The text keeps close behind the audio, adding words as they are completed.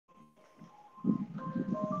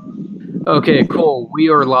Okay, cool. We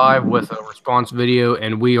are live with a response video,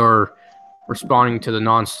 and we are responding to the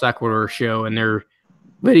Non Sequitur show and their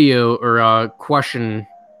video or question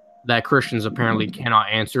that Christians apparently cannot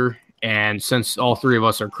answer. And since all three of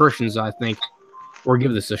us are Christians, I think we'll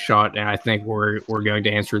give this a shot, and I think we're going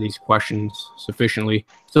to answer these questions sufficiently.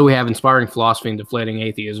 So we have inspiring philosophy and deflating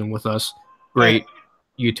atheism with us. Great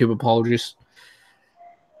YouTube apologist,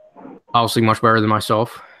 obviously much better than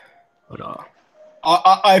myself, but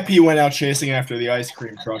IP went out chasing after the ice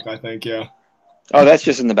cream truck, I think, yeah. Oh, that's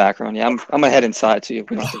just in the background. Yeah, I'm gonna head inside so you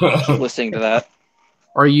don't have to listening to that.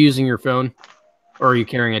 Are you using your phone, or are you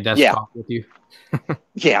carrying a desktop with you?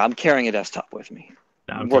 Yeah, I'm carrying a desktop with me.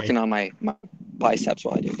 Okay. I'm working on my biceps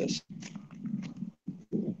while I do this.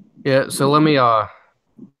 Yeah, so let me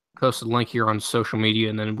post a link here on social media,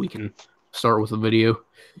 and then we can start with the video.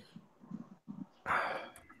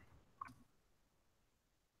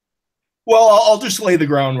 Well, I'll just lay the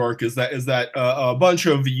groundwork. Is that a bunch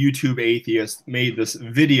of YouTube atheists made this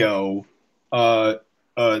video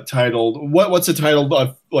titled what's it titled?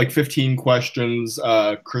 Like 15 questions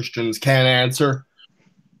Christians can't answer.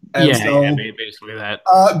 And yeah, basically that.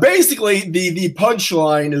 Basically, the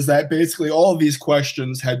punchline is that basically all of these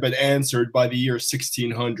questions had been answered by the year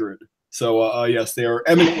 1600. So yes, they are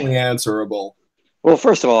eminently answerable. Well,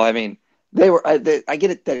 first of all, I mean, they were. I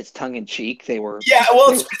get it that it's tongue in cheek. They were. Yeah,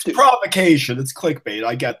 well, it's provocation. It's clickbait.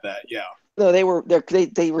 I get that. Yeah. No,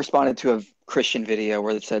 they responded to a Christian video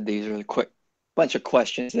where it said these are the bunch of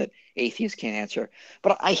questions that atheists can't answer.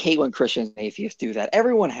 But I hate when Christians and atheists do that.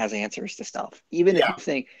 Everyone has answers to stuff, even if you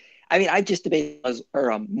think. I mean, I just debated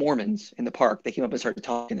Mormons in the park. They came up and started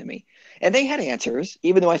talking to me, and they had answers,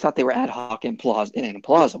 even though I thought they were ad hoc and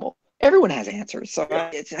implausible. Everyone has answers, so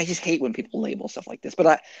I just hate when people label stuff like this.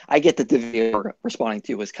 But I get that the video we're responding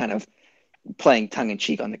to was kind of playing tongue in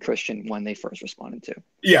cheek on the Christian one they first responded to.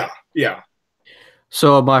 Yeah.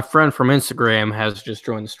 So my friend from Instagram has just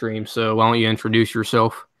joined the stream. So why don't you introduce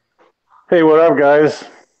yourself? Hey, what up, guys?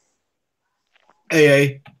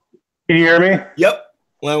 Hey. Can you hear me? Yep.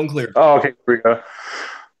 Loud and clear. Oh, okay. Here we go.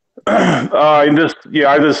 I just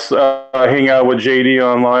hang out with JD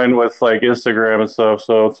online with like Instagram and stuff.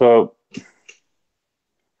 So.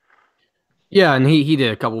 Yeah, and he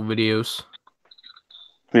did a couple videos.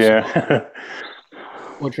 Yeah.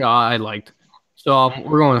 Which I liked. So I'm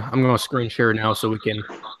going to screen share now so we can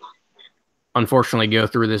unfortunately go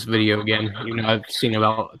through this video again. You know, I've seen it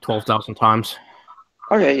about 12,000 times.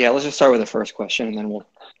 Okay, yeah, let's just start with the first question and then we'll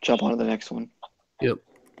jump on to the next one. Yep.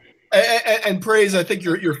 And Praise, I think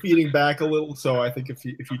you're feeding back a little, so I think if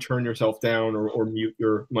you turn yourself down or mute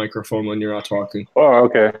your microphone when you're not talking. Oh,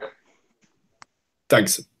 okay.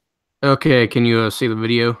 Thanks. Okay, can you see the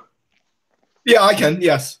video? Yeah, I can.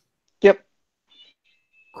 Yes. Yep.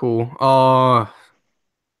 Cool.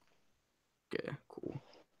 Okay, cool.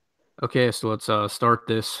 Okay, so let's start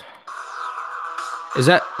this. Is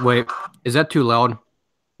that too loud?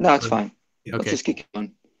 No, it's fine. Okay. Let's just keep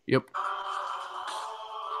going. Yep.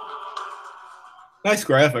 Nice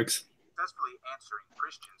graphics. Successfully answering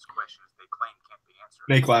Christians' questions they claim can't be answered.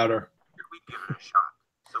 Make louder. Should we give it a shot?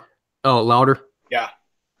 Oh, louder? Yeah.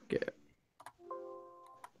 Okay.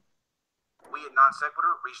 We at Non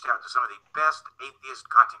Sequitur reached out to some of the best atheist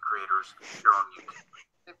content creators here on YouTube.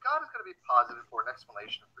 If God is going to be positive for an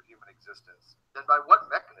explanation for human existence, then by what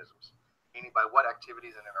mechanisms, meaning by what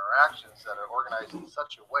activities and interactions that are organized in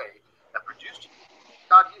such a way that produced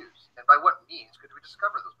God use, and by what means could we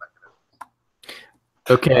discover those mechanisms?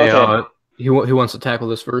 Okay. Who wants to tackle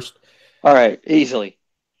this first? All right, easily.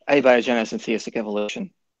 Abiogenesis and theistic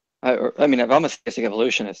evolution. I mean, if I'm a theistic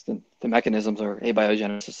evolutionist, then the mechanisms are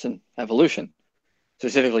abiogenesis and evolution,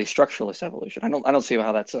 specifically structuralist evolution. I don't see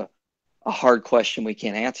how that's a hard question we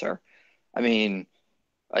can't answer. I mean,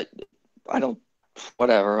 I don't.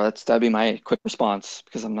 Whatever. That'd be my quick response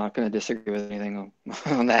because I'm not going to disagree with anything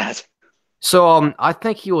on that. So I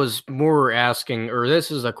think he was more asking, or this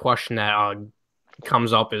is a question that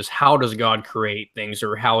comes up: is how does God create things,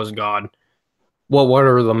 or how is God? Well, what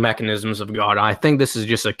are the mechanisms of God? I think this is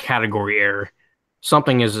just a category error.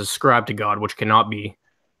 Something is ascribed to God which cannot be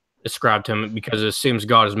ascribed to him because it assumes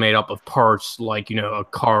God is made up of parts like, you know, a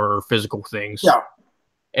car or physical things. Yeah.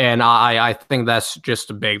 And I think that's just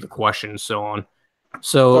to beg the question and so on.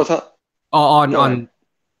 So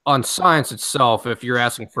on science itself, if you're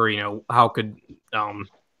asking for, you know, how could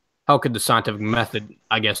the scientific method,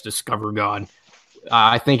 I guess, discover God?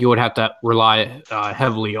 I think you would have to rely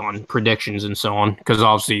heavily on predictions and so on, because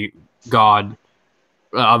obviously God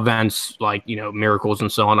events like, you know, miracles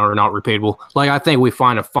and so on are not repeatable. Like, I think we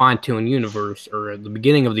find a fine-tuned universe, or the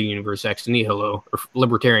beginning of the universe ex nihilo, or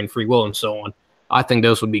libertarian free will and so on. I think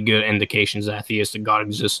those would be good indications that theistic God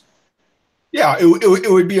exists. Yeah,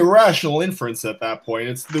 it would be a rational inference at that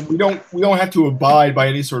point. We don't have to abide by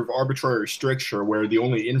any sort of arbitrary stricture where the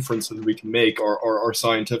only inferences we can make are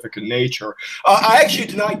scientific in nature. I actually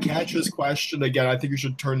did not catch his question. Again, I think you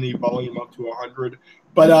should turn the volume up to 100.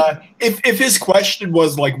 But if his question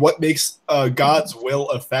was like, what makes God's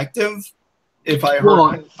will effective? If I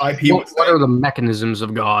heard IP, what are the mechanisms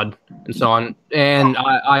of God and so on? And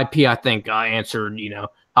IP, I think I answered.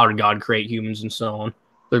 How did God create humans and so on?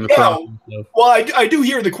 Yeah, well, I do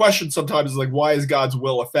hear the question sometimes, like, why is God's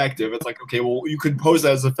will effective? It's like, okay, well, you could pose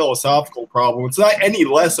that as a philosophical problem. It's not any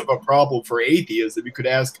less of a problem for atheism. You could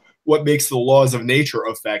ask, what makes the laws of nature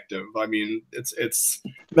effective? I mean, it's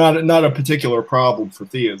not a particular problem for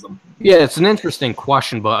theism. Yeah, it's an interesting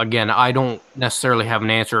question, but again, I don't necessarily have an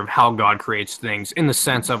answer of how God creates things in the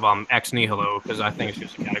sense of ex nihilo, because I think it's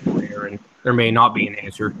just a category error, and there may not be an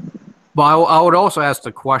answer. But I would also ask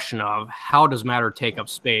the question of how does matter take up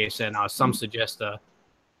space, and some suggest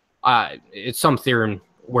it's some theorem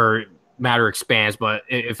where matter expands. But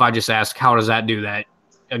if I just ask how does that do that,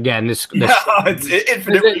 again, this question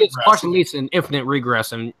leads to an infinite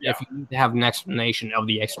regress, and if you need to have an explanation of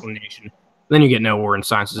the explanation, then you get nowhere, and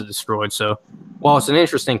science is destroyed. So, while it's an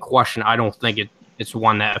interesting question, I don't think it's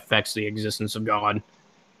one that affects the existence of God,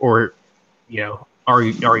 or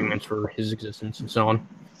arguments for his existence and so on.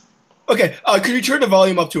 Okay, could you turn the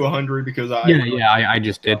volume up to 100 because I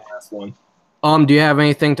just did. Last one. Do you have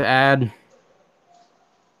anything to add?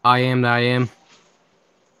 I am.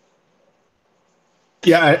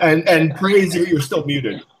 Yeah, and praise you're still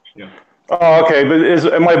muted. Yeah. Oh, okay.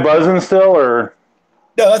 But am I buzzing still or?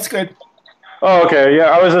 No, that's good. Oh, okay. Yeah,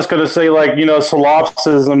 I was just gonna say, like,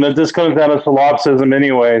 solipsism. This comes down to solipsism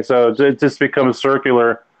anyway, so it just becomes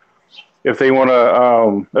circular if they want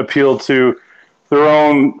to appeal to their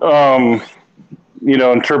own,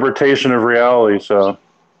 interpretation of reality. So.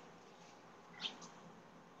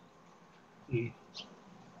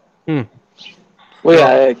 Well,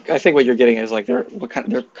 yeah, I think what you're getting is like they're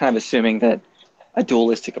kind of assuming that a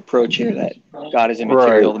dualistic approach here, that God is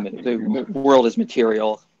immaterial, right. The world is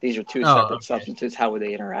material. These are two separate substances. How would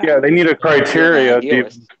they interact? Yeah, they need a criteria.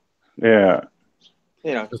 Yeah.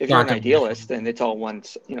 If you're an idealist, then it's all one.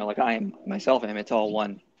 Like I am myself, it's all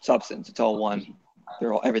one substance. It's all one.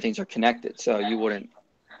 Everything's are connected. So you wouldn't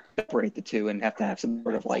separate the two and have to have some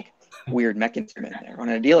sort of like weird mechanism in there. On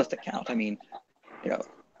an idealist account, I mean,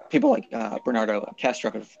 people like Bernardo Castro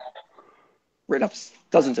have written up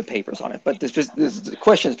dozens of papers on it, but this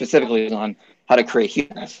question specifically is on how to create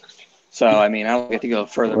humans. So, I mean, I don't get to go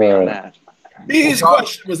further beyond that. His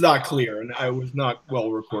question was not clear, and I was not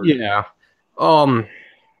well recorded. Yeah.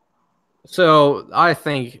 So I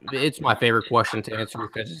think it's my favorite question to answer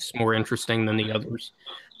because it's more interesting than the others.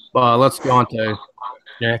 But let's go on to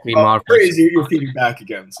genetically modified. Crazy, you're feeding back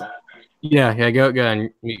again. So. Yeah. Go ahead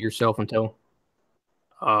and mute yourself until.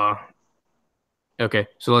 Okay,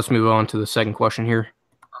 so let's move on to the second question here.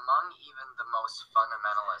 Among even the most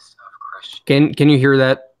fundamentalist of Christians. Can you hear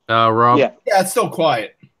that, Rob? Yeah, it's still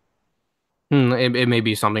quiet. It may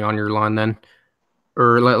be something on your line then,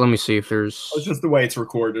 or let me see if there's. It's just the way it's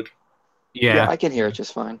recorded. Yeah, I can hear it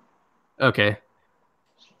just fine. Okay.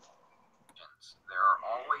 There are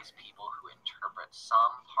always people who interpret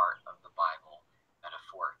some part of the Bible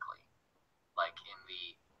metaphorically, like in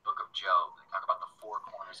the Book of Job. They talk about the four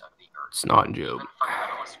corners of the earth. It's not in Job. Even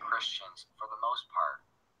fundamentalist Christians, for the most part,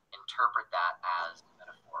 interpret that as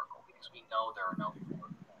metaphorical because we know there are no four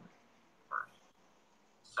corners of the earth.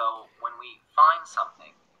 So when we find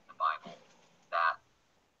something in the Bible that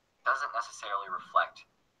doesn't necessarily reflect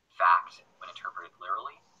fact when interpreted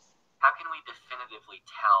literally, how can we definitively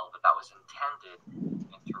tell that that was intended and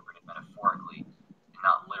interpreted metaphorically and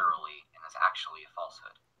not literally and is actually a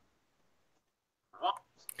falsehood?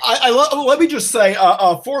 Let me just say,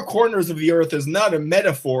 four corners of the earth is not a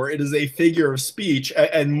metaphor. It is a figure of speech.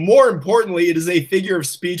 And more importantly, it is a figure of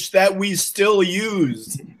speech that we still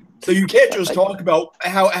use. So you can't just talk about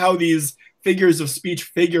how these figures of speech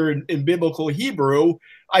figure in biblical Hebrew.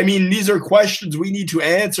 I mean, these are questions we need to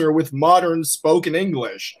answer with modern spoken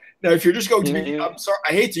English. Now, if you're just going to be, I'm sorry,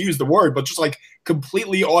 I hate to use the word, but just like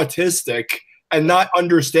completely autistic and not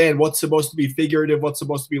understand what's supposed to be figurative, what's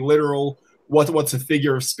supposed to be literal, what's a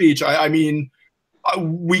figure of speech. I mean,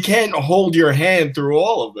 we can't hold your hand through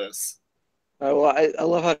all of this. Well, I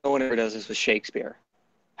love how no one ever does this with Shakespeare.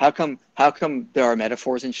 How come there are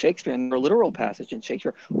metaphors in Shakespeare and there are literal passages in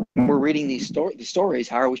Shakespeare? When we're reading these stories,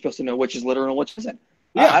 how are we supposed to know which is literal and which isn't?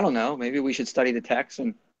 Yeah. I don't know. Maybe we should study the text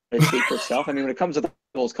and let it speak for itself. I mean, when it comes to the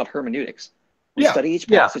Bible, it's called hermeneutics. We study each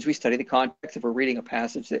passage. We study the context. If we're reading a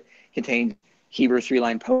passage that contains Hebrew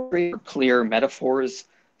three-line poetry, clear metaphors,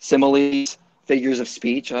 similes, figures of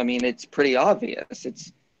speech. I mean, it's pretty obvious.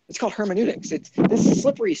 It's called hermeneutics. This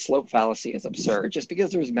slippery slope fallacy is absurd. Just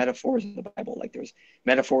because there's metaphors in the Bible, like there's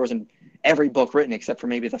metaphors in every book written except for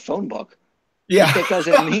maybe the phone book. Yeah. It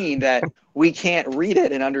doesn't mean that we can't read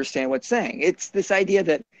it and understand what's saying. It's this idea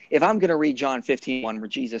that if I'm going to read John 15:1, where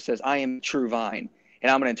Jesus says, "I am the true vine," and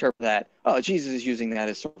I'm going to interpret that, oh, Jesus is using that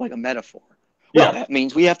as sort of like a metaphor. Well, that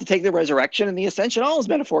means we have to take the resurrection and the ascension all as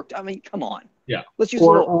metaphoric. I mean, come on. Yeah. Let's use a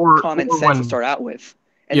little common sense to start out with.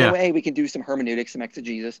 And then, hey, we can do some hermeneutics, some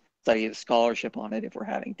exegesis, study the scholarship on it if we're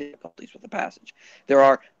having difficulties with the passage. There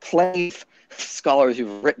are plenty of scholars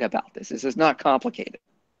who've written about this. This is not complicated.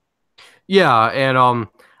 Yeah, and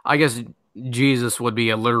I guess Jesus would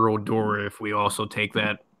be a literal door if we also take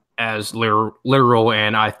that as literal,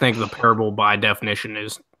 and I think the parable by definition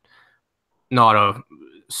is not a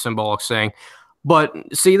symbolic saying.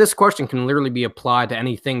 But see, this question can literally be applied to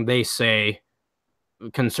anything they say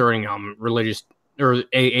concerning religious or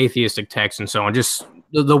atheistic texts and so on. Just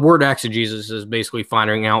the word exegesis is basically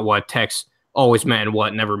finding out what text always meant and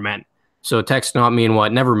what never meant. So text not mean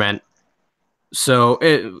what never meant. So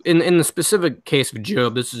in the specific case of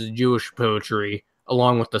Job, this is Jewish poetry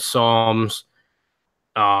along with the Psalms,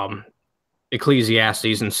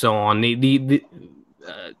 Ecclesiastes, and so on.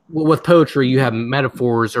 With poetry, you have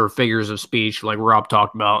metaphors or figures of speech, like Rob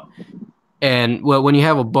talked about. And when you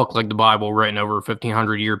have a book like the Bible written over a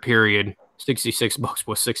 1,500-year period, 66 books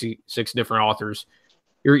with 66 different authors,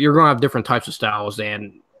 you're going to have different types of styles.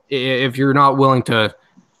 And if you're not willing to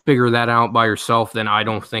figure that out by yourself, then I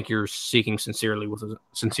don't think you're seeking sincerely with a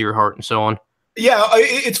sincere heart and so on. Yeah,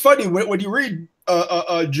 it's funny when you read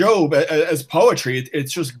Job as poetry.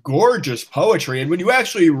 It's just gorgeous poetry, and when you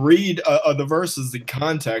actually read the verses in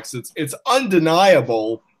context, it's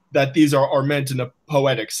undeniable that these are meant in a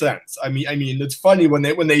poetic sense. I mean, it's funny when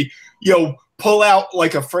they pull out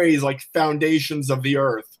like a phrase like "foundations of the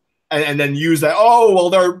earth" and then use that. Oh well,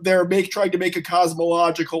 they're trying to make a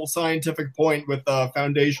cosmological scientific point with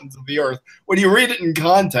foundations of the earth. When you read it in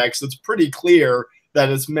context, it's pretty clear that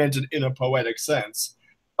it's meant in a poetic sense.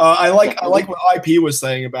 I like what IP was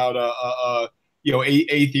saying about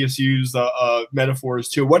atheists use metaphors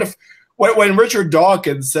too. What if when Richard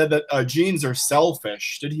Dawkins said that genes are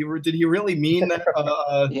selfish, did he really mean that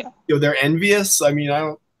they're envious? I mean, I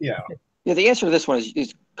don't. Yeah. Yeah. The answer to this one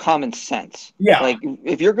is common sense. Yeah. Like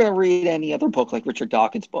if you're going to read any other book like Richard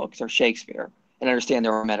Dawkins' books or Shakespeare and understand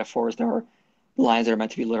there are metaphors, there are lines that are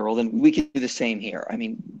meant to be literal, then we can do the same here. I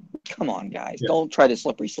mean, come on, guys. Yeah. Don't try the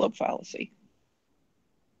slippery slope fallacy.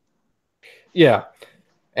 Yeah.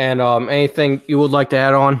 And anything you would like to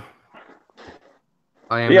add on?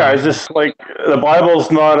 It's just like the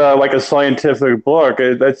Bible's not like a scientific book.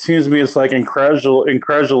 That seems to me it's like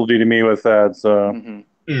incredulity to me with that. So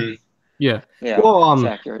yeah. Well, it's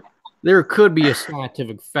accurate. There could be a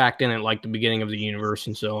scientific fact in it, like the beginning of the universe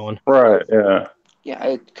and so on. Right. Yeah. Yeah,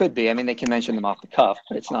 it could be. I mean, they can mention them off the cuff,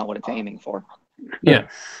 but it's not what it's aiming for. Yeah.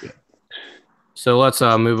 So let's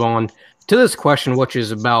move on to this question, which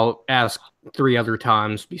is about asked 3 other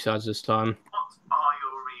times besides this time. What are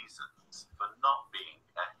your reasons for not being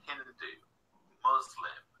a Hindu,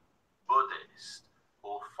 Muslim, Buddhist,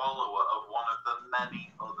 or follower of one of the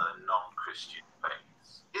many other non-Christian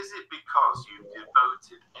faiths? Is it because you've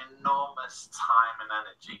devoted enormous time and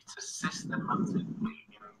energy to systematically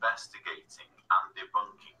investigating and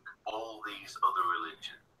debunking all these other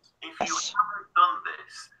religions? If you haven't done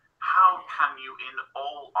this, how can you in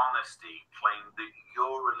all honesty claim that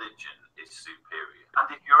your religion is superior? And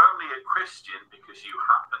if you're only a Christian because you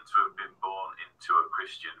happen to have been born into a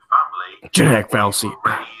Christian family, genetic fallacy,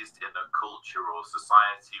 raised in a culture or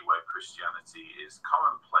society where Christianity is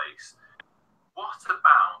commonplace, what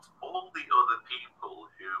about all the other people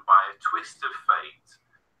who, by a twist of fate,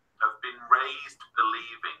 have been raised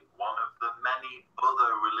believing one of the many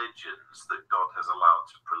other religions that God has allowed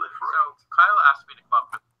to proliferate? So Kyle asked me to come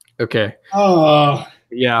up with. Okay. Oh.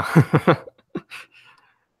 Yeah.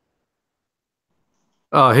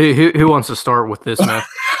 Who wants to start with this, man?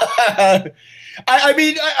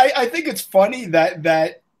 I think it's funny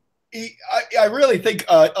that I really think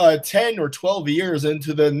 10 or 12 years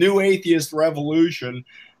into the new atheist revolution,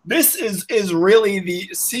 this is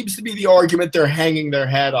really seems to be the argument they're hanging their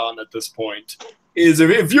hat on at this point. Is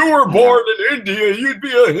if you were born in India, you'd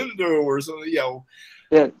be a Hindu or something,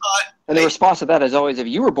 Yeah. And the response to that is always, if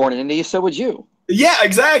you were born in India, so would you. Yeah,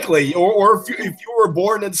 exactly. Or if you were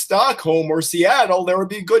born in Stockholm or Seattle, there would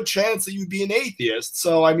be a good chance that you'd be an atheist.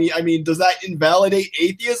 So I mean, does that invalidate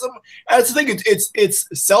atheism? I just think it's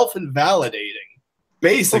self-invalidating,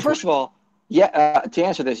 basically. Well, first of all, Yeah, to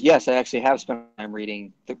answer this, yes, I actually have spent time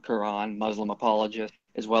reading the Quran, Muslim apologists,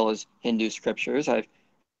 as well as Hindu scriptures. I've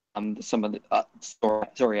some of the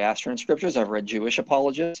Zoroastrian scriptures. I've read Jewish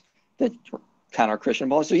apologists that counter Christian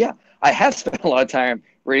apologists. So yeah, I have spent a lot of time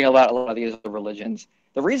reading about a lot of these other religions.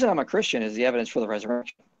 The reason I'm a Christian is the evidence for the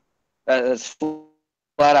resurrection. That's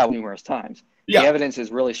flat out numerous times. Yeah. The evidence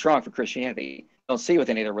is really strong for Christianity. You don't see it with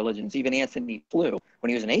any other religions. Even Anthony Flew, when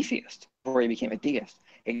he was an atheist before he became a deist,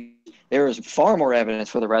 there is far more evidence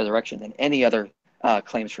for the resurrection than any other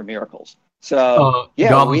claims for miracles. So yeah,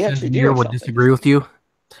 Godless we actually Engineer would disagree with you.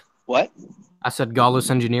 What? I said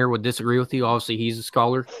Godless Engineer would disagree with you. Obviously, he's a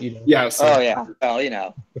scholar. You know. Yeah. So. Oh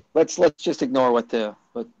yeah. Well, let's just ignore what the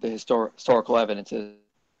historical evidence is.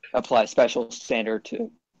 Apply special standard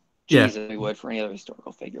to Jesus we would for any other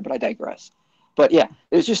historical figure. But I digress. But yeah,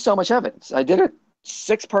 there's just so much evidence. I did a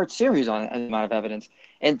 6-part series on the amount of evidence,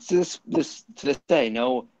 and to this day,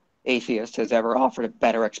 no atheist has ever offered a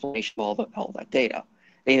better explanation of all that data.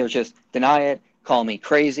 They either just deny it, call me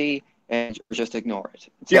crazy, and just ignore it.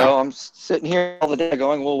 So I'm sitting here all the day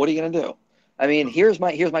going, well, what are you going to do? I mean, here's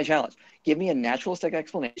my challenge. Give me a naturalistic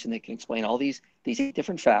explanation that can explain all these 8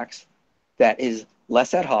 different facts that is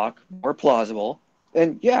less ad hoc, more plausible,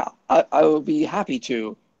 and yeah, I would be happy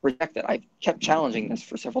to reject it. I've kept challenging this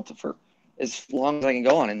for as long as I can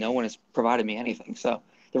go on, and no one has provided me anything. So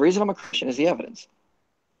the reason I'm a Christian is the evidence.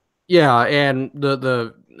 Yeah, and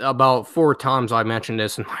the about 4 times I mentioned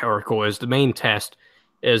this in my article is the main test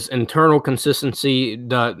is internal consistency.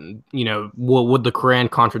 Would the Quran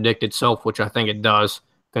contradict itself, which I think it does,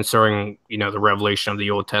 concerning the revelation of the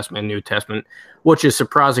Old Testament and New Testament, which is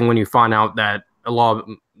surprising when you find out that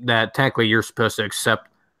that technically you're supposed to accept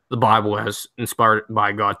the Bible as inspired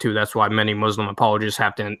by God too. That's why many Muslim apologists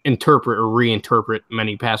have to interpret or reinterpret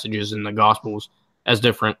many passages in the Gospels as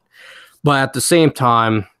different. But at the same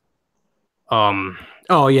time, and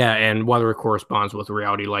whether it corresponds with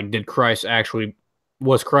reality, like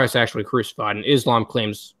was Christ actually crucified? And Islam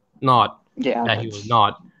claims not that he was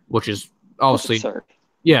not, which is obviously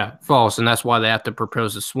false, and that's why they have to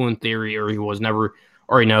propose the swoon theory, or he was never,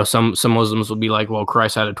 or some Muslims will be like, well,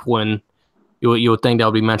 Christ had a twin. You would think that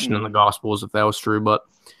would be mentioned in the Gospels if that was true, but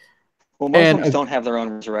Muslims don't have their own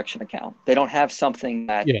resurrection account. They don't have something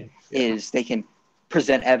that they can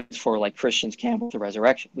present evidence for, like Christians can with the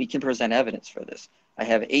resurrection. We can present evidence for this. I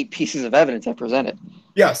have 8 pieces of evidence I presented.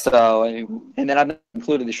 Yes. So, and then I've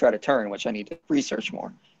included the shred of Turin, which I need to research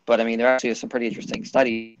more. But I mean, there actually is some pretty interesting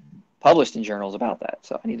study published in journals about that.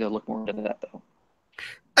 So I need to look more into that, though.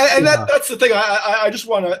 And that's the thing. I just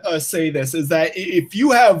want to say this, is that if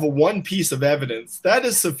you have one piece of evidence, that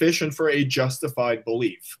is sufficient for a justified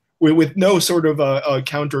belief, with no sort of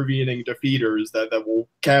countervening defeaters that will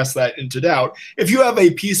cast that into doubt. If you have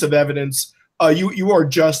a piece of evidence, you are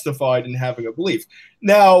justified in having a belief.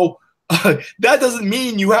 Now, that doesn't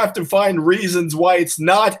mean you have to find reasons why it's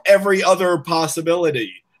not every other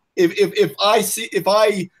possibility. If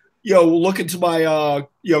I look into my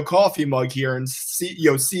coffee mug here and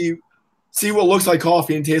see what looks like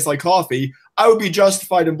coffee and tastes like coffee, I would be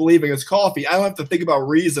justified in believing it's coffee. I don't have to think about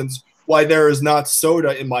reasons why there is not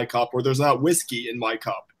soda in my cup or there's not whiskey in my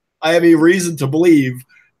cup. I have a reason to believe.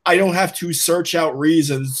 I don't have to search out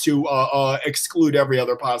reasons to exclude every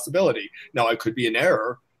other possibility. Now, I could be in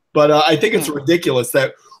error, but I think it's ridiculous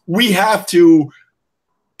that we have to.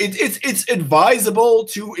 It's advisable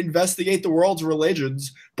to investigate the world's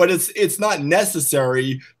religions, but it's not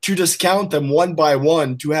necessary to discount them one by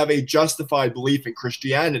one to have a justified belief in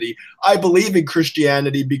Christianity. I believe in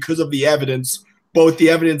Christianity because of the evidence, both the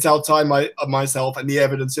evidence outside myself and the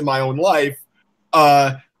evidence in my own life.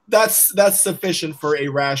 That's sufficient for a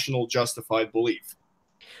rational, justified belief.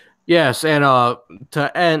 Yes, and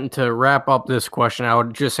to wrap up this question, I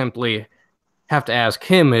would just simply have to ask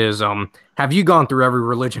him is, have you gone through every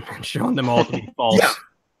religion and shown them all to be false? Yeah.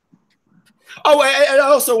 Oh, and I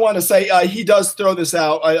also want to say he does throw this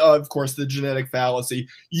out, of course, the genetic fallacy.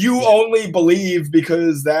 You only believe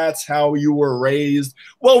because that's how you were raised.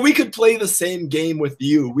 Well, we could play the same game with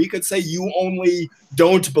you. We could say you only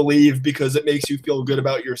don't believe because it makes you feel good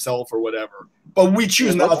about yourself or whatever. But we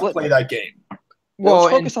choose not to play that game. Well,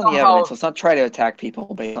 let's focus on the evidence. Let's not try to attack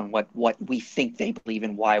people based on what we think they believe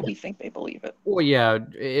and why we think they believe it. Well, yeah,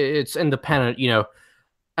 it's independent.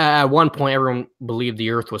 At one point, everyone believed the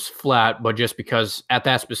Earth was flat, but just because at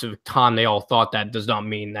that specific time they all thought that does not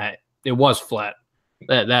mean that it was flat.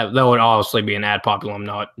 That would obviously be an ad populum,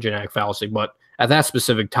 not genetic fallacy. But at that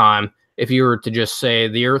specific time, if you were to just say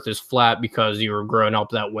the Earth is flat because you were growing up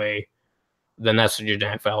that way, then that's a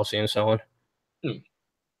genetic fallacy and so on.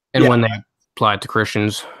 And when they apply it to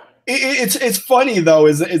Christians, It's funny though,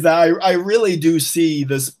 is that I really do see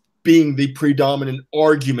this being the predominant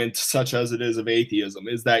argument, such as it is of atheism,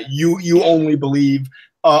 is that you only believe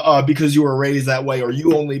because you were raised that way, or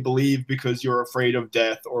you only believe because you're afraid of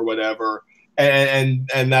death or whatever, and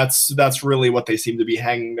that's really what they seem to be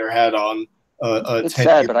hanging their head on. It's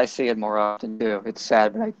sad, but I see it more often too. It's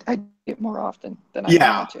sad, but I see it more often than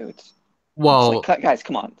I want to. It's like, guys,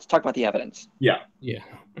 come on, let's talk about the evidence. Yeah.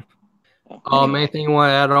 Anyway. Anything you want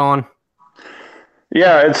to add on?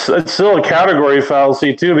 Yeah, it's still a category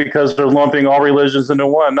fallacy too, because they're lumping all religions into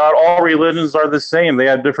one. Not all religions are the same. They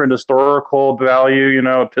have different historical value,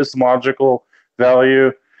 epistemological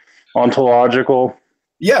value, ontological.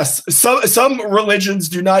 Yes, some religions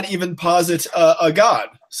do not even posit a god.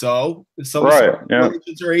 So some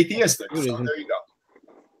religions are atheistic. So there you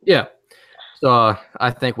go. Yeah. So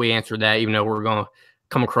I think we answered that, even though we're going to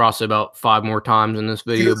come across it about 5 more times in this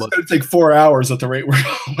video. It's going to take 4 hours at the rate we're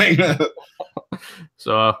going.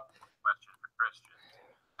 So, question for Christian.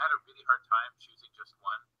 I had a really hard time choosing just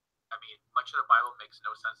one. I mean, much of the Bible makes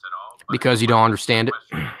no sense at all. Because you don't understand it.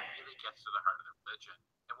 Really gets to the heart of the religion,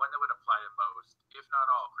 and one that would apply to most, if not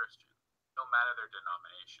all, Christians, no matter their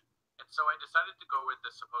denomination. And so I decided to go with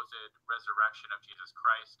the supposed resurrection of Jesus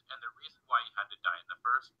Christ and the reason why he had to die in the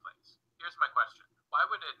first place. Here's my question. Why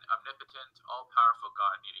would an omnipotent, all-powerful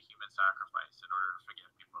God need a human sacrifice in order to forgive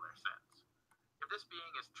people their sins? If this being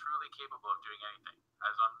is truly capable of doing anything,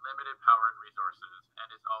 has unlimited power and resources, and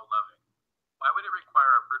is all-loving, why would it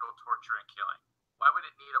require a brutal torture and killing? Why would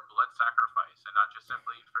it need a blood sacrifice and not just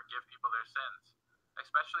simply forgive people their sins,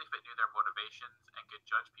 especially if it knew their motivations and could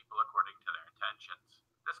judge people according to their intentions?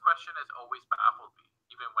 This question has always baffled me,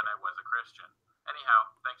 even when I was a Christian. Anyhow,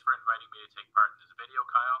 thanks for inviting me to take part in this video,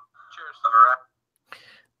 Kyle. Cheers.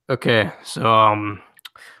 Okay, so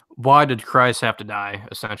why did Christ have to die,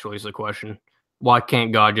 essentially, is the question. Why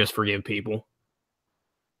can't God just forgive people?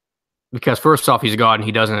 Because first off, he's God and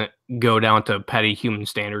he doesn't go down to petty human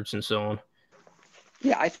standards and so on.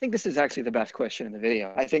 Yeah, I think this is actually the best question in the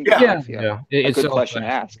video. I think it's a good question to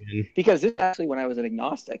ask. Because this is actually when I was an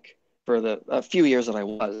agnostic for a few years that I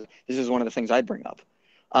was. This is one of the things I'd bring up.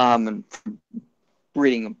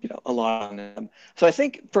 Reading a lot on them. So I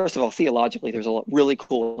think, first of all, theologically, there's a lot really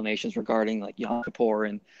cool explanations regarding like Yom Kippur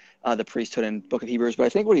and the priesthood and Book of Hebrews. But I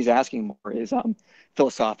think what he's asking more is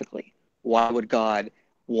philosophically, why would God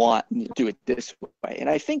want to do it this way? And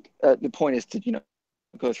I think the point is to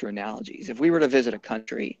go through analogies. If we were to visit a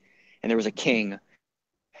country and there was a king,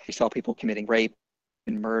 we saw people committing rape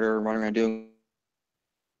and murder and running around doing.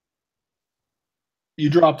 You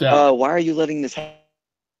dropped out. Why are you letting this happen?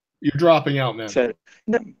 You're dropping out, man. Said,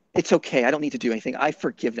 no, it's okay. I don't need to do anything. I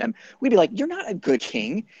forgive them. We'd be like, you're not a good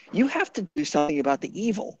king. You have to do something about the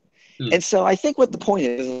evil. And so I think what the point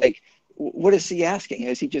is, like, what is he asking?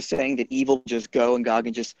 Is he just saying that evil just go and God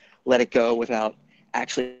can just let it go without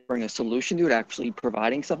actually bringing a solution to it, actually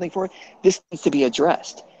providing something for it? This needs to be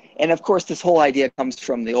addressed. And of course, this whole idea comes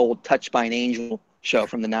from the old Touched by an Angel show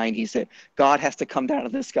from the 90s, that God has to come down to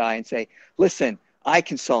the sky and say, listen, I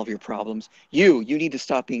can solve your problems. You need to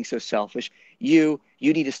stop being so selfish. You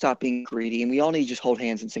need to stop being greedy. And we all need to just hold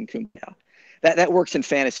hands and sing Kumbaya. That works in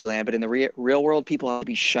fantasy land, but in the real world, people have to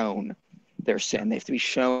be shown their sin. They have to be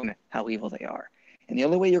shown how evil they are. And the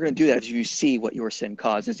only way you're going to do that is if you see what your sin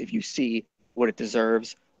causes, if you see what it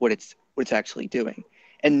deserves, what it's actually doing.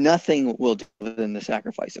 And nothing will do other than the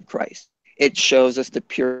sacrifice of Christ. It shows us the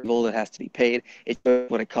pure evil that has to be paid. It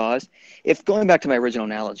shows what it caused. If, going back to my original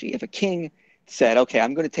analogy, if a king said, okay,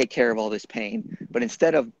 I'm going to take care of all this pain, but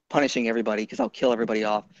instead of punishing everybody because I'll kill everybody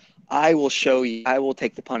off, I will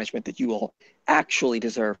take the punishment that you all actually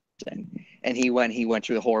deserve. And he went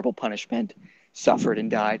through the horrible punishment, suffered and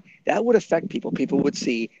died. That would affect people. People would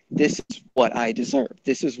see, this is what I deserve.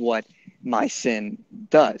 This is what my sin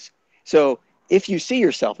does. So if you see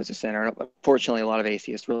yourself as a sinner, unfortunately a lot of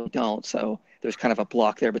atheists really don't, so there's kind of a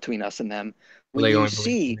block there between us and them. When you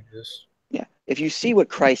see, if you see what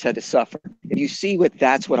Christ had to suffer, if you see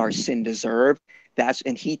that's what our sin deserved,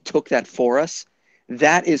 and he took that for us,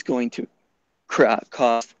 that is going to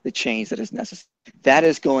cause the change that is necessary. That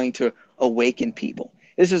is going to awaken people.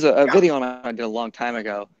 This is a video I did a long time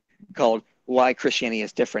ago called Why Christianity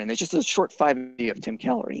is Different. And it's just a short 5 video of Tim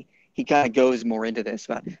Keller. He kind of goes more into this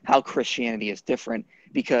about how Christianity is different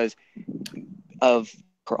because of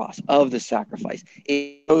cross, of the sacrifice.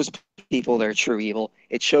 It shows people their true evil.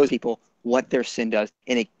 It shows people what their sin does,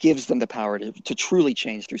 and it gives them the power to truly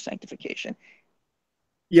change through sanctification.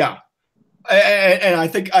 Yeah. And I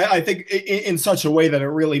think in such a way that it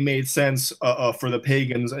really made sense for the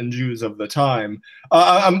pagans and Jews of the time.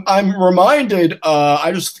 I'm reminded.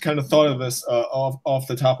 I just kind of thought of this off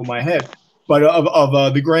the top of my head, but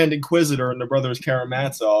of the Grand Inquisitor and the brothers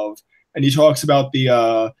Karamazov, and he talks about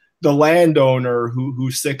the landowner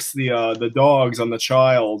who sicks the dogs on the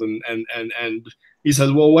child, and he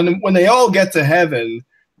says, well, when they all get to heaven,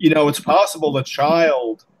 it's possible the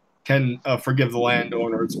child can forgive the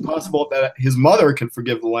landowner. It's possible that his mother can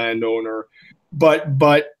forgive the landowner,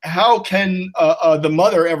 but how can the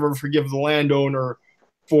mother ever forgive the landowner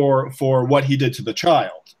for what he did to the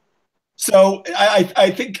child? So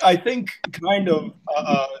I think kind of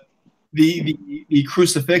the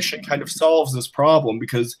crucifixion kind of solves this problem,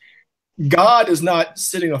 because God is not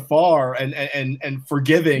sitting afar and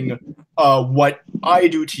forgiving what I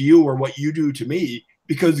do to you or what you do to me,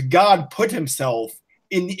 because God put himself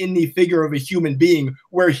in the figure of a human being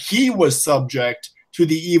where he was subject to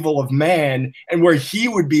the evil of man and where he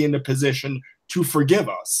would be in a position to forgive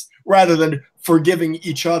us rather than forgiving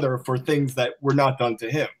each other for things that were not done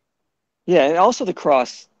to him. Yeah, and also the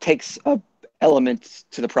cross takes elements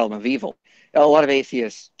to the problem of evil. A lot of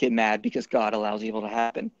atheists get mad because God allows evil to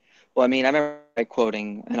happen. Well, I mean, I remember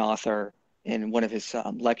quoting an author in one of his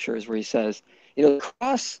lectures where he says, the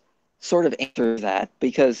cross sort of answers that,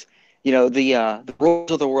 because the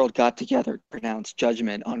rulers of the world got together to pronounce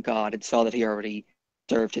judgment on God and saw that he already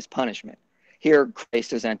served his punishment. Here,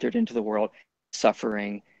 Christ has entered into the world,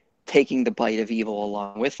 suffering, taking the bite of evil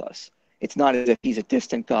along with us. It's not as if he's a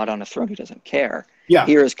distant God on a throne who doesn't care. Yeah.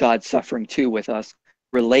 Here is God suffering too with us,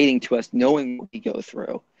 relating to us, knowing what we go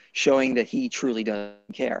through, showing that he truly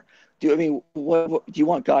doesn't care. Do you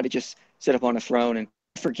want God to just sit up on a throne and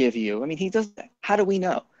forgive you? I mean, he doesn't. How do we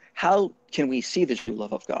know? How can we see the true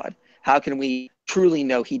love of God? How can we truly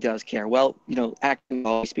know he does care? Well, actions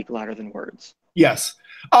always speak louder than words. Yes.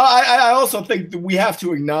 I also think that we have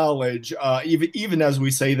to acknowledge, even as we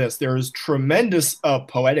say this, there is tremendous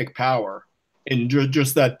poetic power in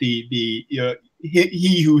just that he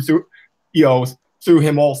who through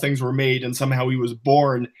him all things were made, and somehow he was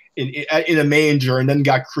born in a manger and then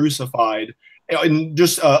got crucified and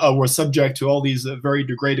just was subject to all these very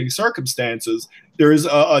degrading circumstances. There is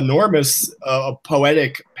enormous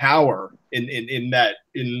poetic power in that,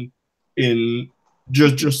 in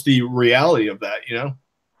just the reality of that,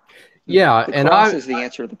 Yeah, the cross is the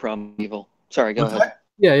answer to the problem of evil. Sorry, go ahead.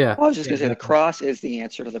 Yeah. I was just going to say the cross is the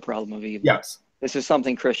answer to the problem of evil. Yes. This is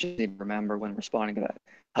something Christians need to remember when responding to that.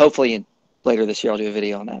 Hopefully later this year I'll do a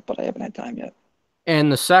video on that, but I haven't had time yet.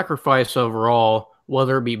 And the sacrifice overall,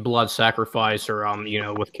 whether it be blood sacrifice or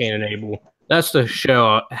with Cain and Abel, that's to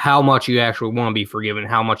show how much you actually want to be forgiven,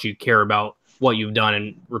 how much you care about what you've done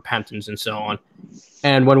and repentance and so on.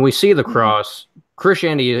 And when we see the cross,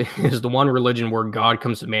 Christianity is the one religion where God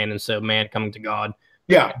comes to man instead of man coming to God.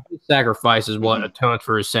 Yeah. Sacrifice is what atones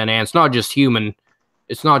for his sin, and it's not just human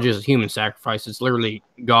sacrifice, it's literally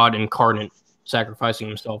God incarnate sacrificing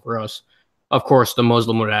himself for us. Of course, the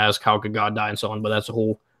Muslim would ask, how could God die and so on, but that's a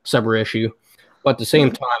whole separate issue. But at the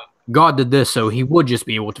same time, God did this so he would just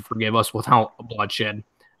be able to forgive us without bloodshed.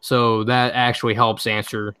 So that actually helps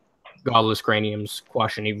answer Godless Cranium's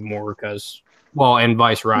question even more, because, and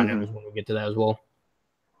Vice Rhinos when we get to that as well.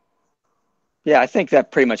 Yeah, I think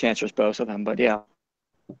that pretty much answers both of them, but yeah.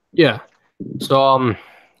 Yeah. So,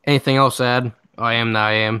 anything else to add? I am that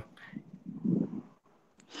I am.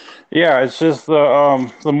 Yeah, it's just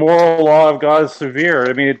the moral law of God is severe.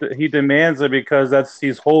 I mean, he demands it because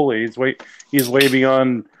he's holy. He's way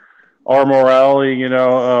beyond our morality,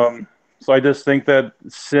 So I just think that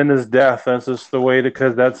sin is death. That's just the way,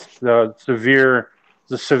 because that's the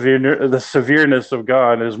severeness of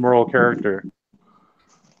God and his moral character.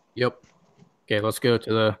 Yep. Okay, let's go to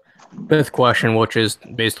the fifth question, which is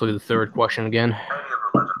basically the third question again.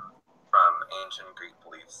 From ancient Greek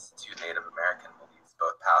beliefs to Native American beliefs,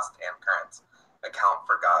 both past and current, account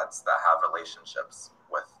for gods that have relationships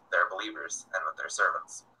with their believers and with their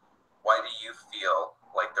servants. Why do you feel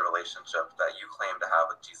like the relationship that you claim to have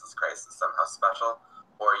with Jesus Christ is somehow special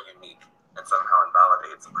or unique and somehow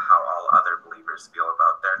invalidates how all other believers feel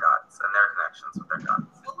about their gods and their connections with their gods?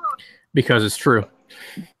 Because it's true.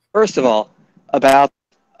 First of all, about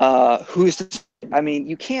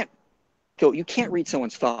you can't read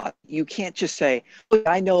someone's thought. You can't just say, look,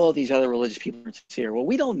 I know all these other religious people are sincere. Well,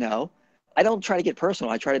 we don't know. I don't try to get personal.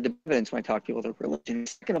 I try to develop evidence when I talk to people with religion.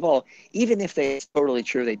 Second of all, even if it's totally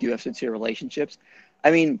true, they do have sincere relationships.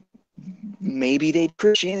 I mean, maybe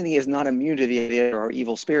Christianity is not immune to the idea there are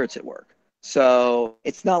evil spirits at work. So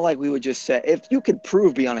it's not like we would just say, if you could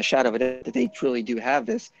prove beyond a shadow of a doubt that they truly do have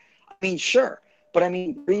this, I mean, sure. But I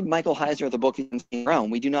mean, read Michael Heiser, the book The Unseen Realm.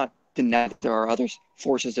 We do not deny that there are other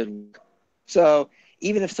forces at work. So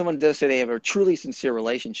even if someone does say they have a truly sincere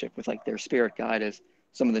relationship with like their spirit guide, as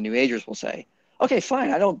some of the New Agers will say, okay,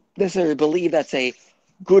 fine. I don't necessarily believe that's a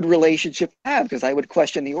good relationship to have, because I would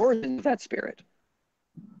question the origin of that spirit.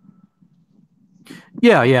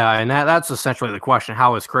 Yeah, and that's essentially the question.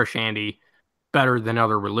 How is Christianity better than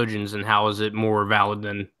other religions, and how is it more valid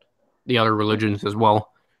than the other religions as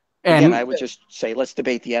well? And again, I would just say, let's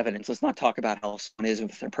debate the evidence. Let's not talk about how someone is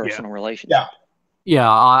with their personal relationship. Yeah,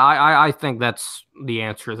 I think that's the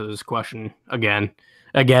answer to this question. Again,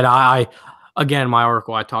 my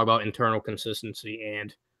article, I talk about internal consistency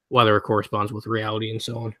and whether it corresponds with reality and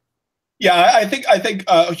so on. Yeah, I think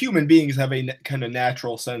human beings have a kind of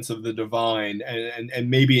natural sense of the divine,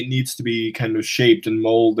 and maybe it needs to be kind of shaped and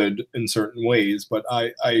molded in certain ways. But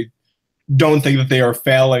I don't think that they are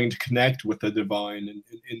failing to connect with the divine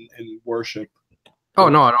in worship. Oh,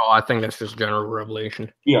 no, at all. I think that's just general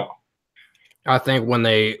revelation. Yeah. I think when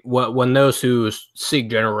those who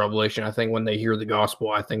seek general revelation, I think when they hear the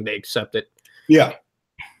gospel, I think they accept it. Yeah.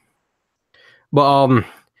 But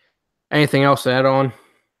anything else to add on?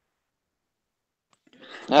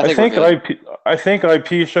 I think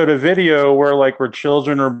IP showed a video where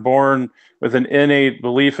children are born with an innate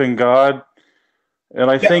belief in God, and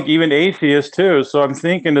I think even atheists too. So I'm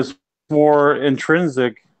thinking it's more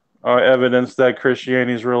intrinsic evidence that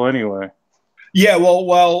Christianity is real anyway. Yeah,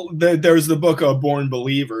 well, there's the book of Born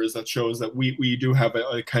Believers that shows that we do have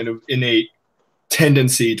a kind of innate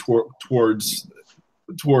tendency towards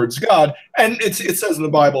God, and it says in the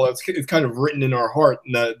Bible it's kind of written in our heart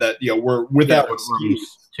that we're without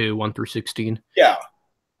excuse. 2:1-16. Yeah.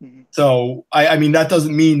 So I mean that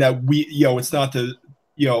doesn't mean that it's not the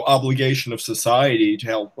obligation of society to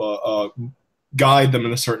help guide them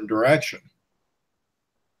in a certain direction.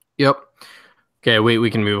 Yep. Okay, we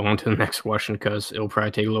can move on to the next question because it'll probably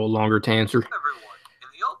take a little longer to answer. Everyone, in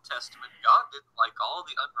the Old Testament, God didn't like all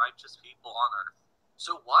the unrighteous people on earth.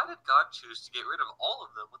 So why did God choose to get rid of all of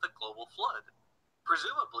them with a global flood?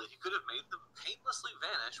 Presumably, he could have made them painlessly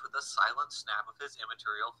vanish with a silent snap of his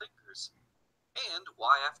immaterial fingers. And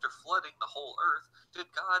why, after flooding the whole earth, did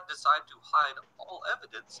God decide to hide all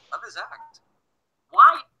evidence of his act?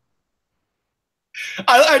 Why?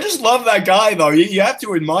 I just love that guy though. You have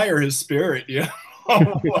to admire his spirit. Yeah,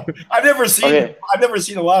 I've never seen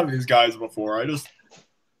a lot of these guys before.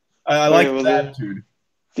 I like his attitude.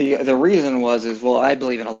 The reason was I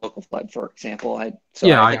believe in a local flood, for example. I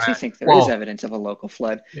actually think there is evidence of a local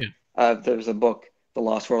flood. Yeah. There's a book, The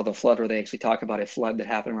Lost World of the Flood, where they actually talk about a flood that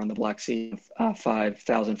happened around the Black Sea of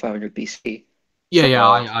 5,500 BC.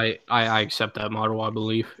 I accept that model, I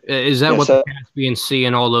believe. Is that what the Caspian Sea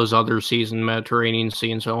and all those other seas in the Mediterranean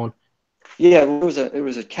Sea and so on? Yeah, it was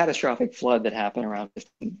a catastrophic flood that happened around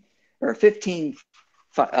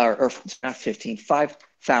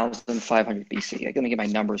 5,500 BC. I'm going to get my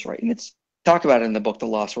numbers right. And it's talk about it in the book, The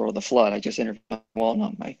Lost World of the Flood. I just interviewed Walton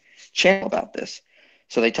on my channel about this.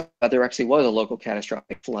 So they talk about there actually was a local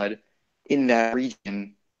catastrophic flood in that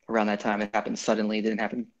region around that time. It happened suddenly. It didn't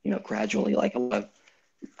happen, gradually like a lot of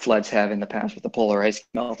floods have in the past with the polar ice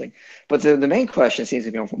melting. But the main question seems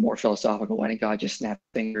to be more philosophical. Why didn't God just snap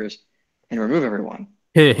fingers and remove everyone?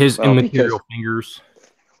 His immaterial fingers.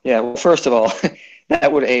 Yeah, well, first of all,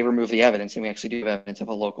 that would remove the evidence, and we actually do have evidence of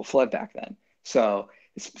a local flood back then. So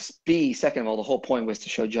second of all, the whole point was to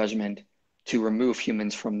show judgment, to remove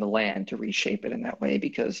humans from the land, to reshape it in that way,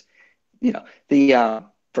 because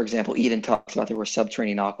for example, Eden talks about there were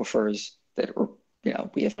subterranean aquifers that were,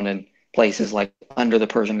 we have found in places like under the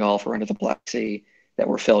Persian Gulf or under the Black Sea that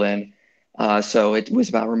were filled in. So it was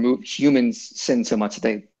about humans sinned so much that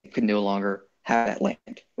they could no longer have that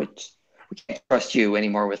land, which we can't trust you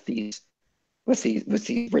anymore with these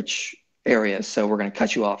rich areas. So we're going to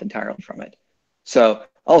cut you off entirely from it. So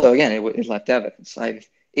although again, it left evidence. As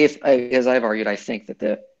I've argued, I think that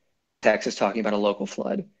the text is talking about a local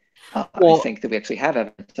flood. I think that we actually have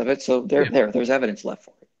evidence of it. So there's evidence left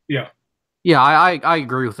for it. Yeah. Yeah, I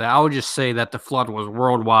agree with that. I would just say that the flood was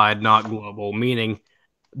worldwide, not global, meaning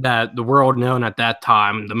that the world known at that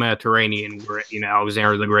time, the Mediterranean, where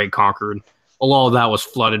Alexander the Great conquered, a lot of that was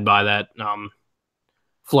flooded by that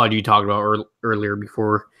flood you talked about earlier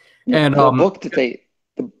before. Yeah, and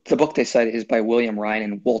the book they cited is by William Ryan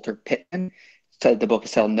and Walter Pittman. The book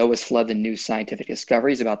is titled "Noah's Flood: The New Scientific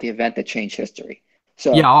Discoveries," about the event that changed history.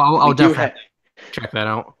 So yeah, I'll definitely check that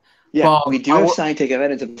out. Yeah, we do have scientific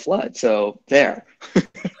evidence of the flood, so there.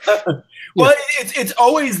 Well, it's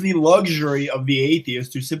always the luxury of the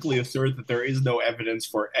atheist to simply assert that there is no evidence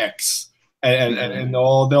for X. and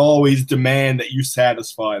they'll always demand that you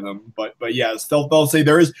satisfy them. But yes, they'll say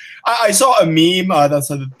there is. I saw a meme that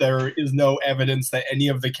said that there is no evidence that any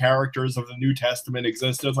of the characters of the New Testament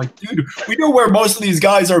existed. It's like, dude, we know where most of these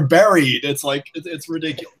guys are buried. It's like it's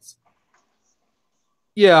ridiculous.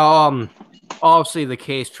 Yeah, obviously the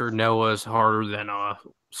case for Noah is harder than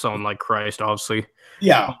someone like Christ, obviously.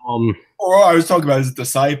 Yeah. Or I was talking about his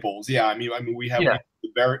disciples. Yeah, I mean we have like,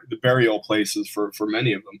 the burial places for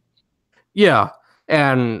many of them. Yeah,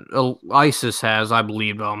 and ISIS has, I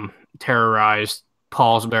believe, terrorized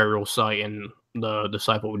Paul's burial site and the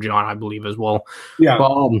disciple of John, I believe, as well. Yeah.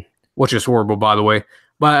 But, which is horrible, by the way.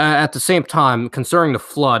 But at the same time, concerning the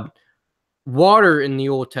flood, water in the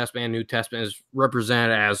Old Testament and New Testament is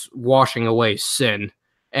represented as washing away sin.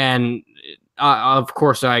 And, of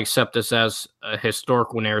course, I accept this as a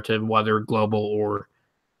historical narrative, whether global or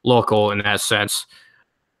local in that sense.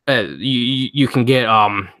 You can get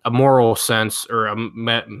a moral sense, or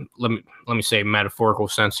let me say metaphorical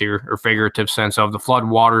sense here, or figurative sense of the flood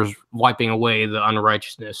waters wiping away the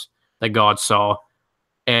unrighteousness that God saw,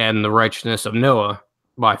 and the righteousness of Noah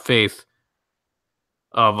by faith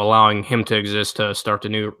of allowing him to exist to start the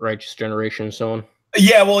new righteous generation and so on.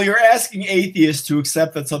 Yeah, well, you're asking atheists to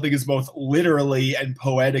accept that something is both literally and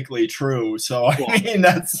poetically true. So I mean,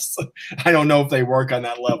 I don't know if they work on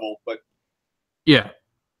that level, but yeah.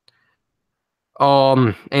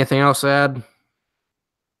 Anything else to add?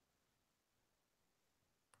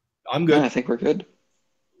 I'm good. No, I think we're good.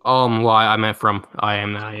 Well, I meant from I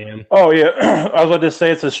am that I am. Oh yeah, I was about to say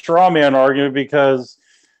it's a straw man argument because,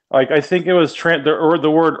 like, I think it was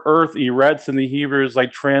the word earth eretz in the Hebrew is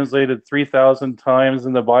like translated 3,000 times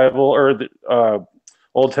in the Bible or the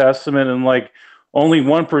Old Testament, and like only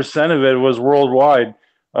 1% of it was worldwide,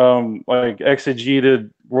 like exegeted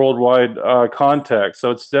worldwide context. So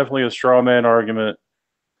it's definitely a straw man argument.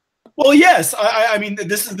 Well, yes, I mean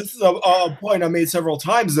this is a point I made several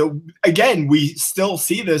times. That again, we still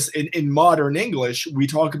see this in modern English. We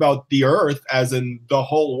talk about the earth as in the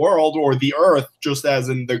whole world, or the earth just as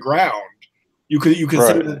in the ground. You could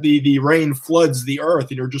say that the rain floods the earth,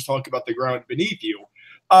 and you're just talking about the ground beneath you.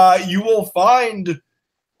 You will find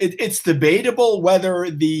it's debatable whether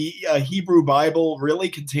the Hebrew Bible really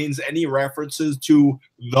contains any references to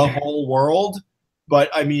the whole world, but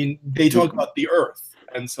I mean they talk about the earth.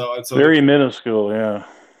 And so very minuscule, yeah.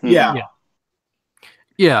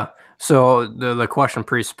 So the question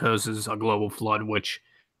presupposes a global flood, which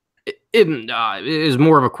is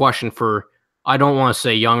more of a question for, I don't want to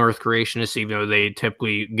say young Earth creationists, even though they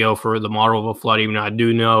typically go for the model of a flood. Even though I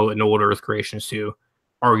do know an old Earth creationist who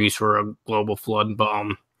argues for a global flood. But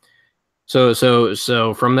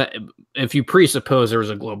so from that, if you presuppose there's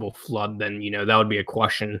a global flood, then that would be a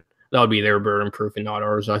question. That would be their burden proof and not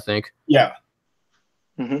ours, I think. Yeah.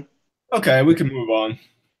 Mm-hmm. Okay, we can move on.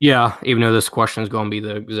 Yeah, even though this question is going to be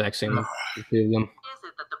the exact same. Is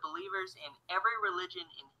it that the believers in every religion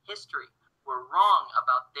in history were wrong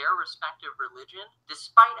about their respective religion,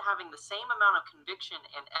 despite having the same amount of conviction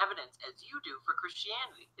and evidence as you do for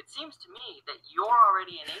Christianity? It seems to me that you're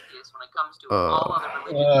already an atheist when it comes to all other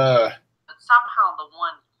religions. But somehow the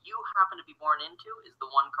one you happen to be born into is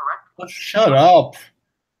the one correct one. Shut up.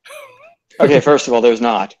 Okay, first of all, there's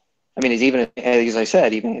not. I mean, even as I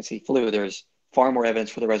said, even as he flew, there's far more evidence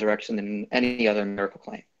for the resurrection than any other miracle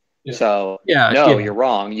claim. Yeah. So, you're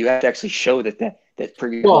wrong. You have to actually show that for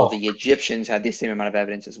example, the Egyptians had the same amount of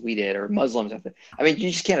evidence as we did, or Muslims have. I mean,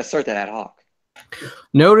 you just can't assert that ad hoc.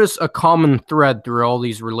 Notice a common thread through all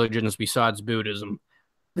these religions besides Buddhism.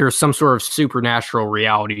 There's some sort of supernatural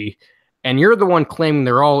reality, and you're the one claiming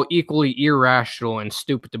they're all equally irrational and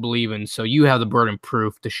stupid to believe in, so you have the burden of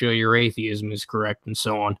proof to show your atheism is correct and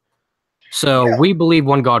so on. So we believe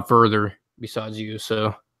one God further besides you.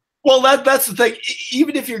 So, well, that's the thing.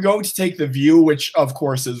 Even if you're going to take the view, which of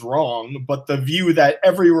course is wrong, but the view that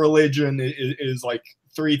every religion is like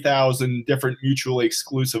 3,000 different mutually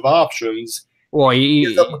exclusive options. Well,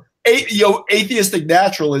 atheistic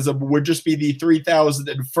naturalism would just be the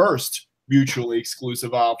 3,001st mutually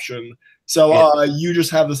exclusive option. So you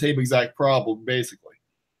just have the same exact problem, basically.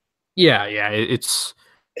 Yeah,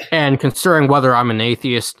 and considering whether I'm an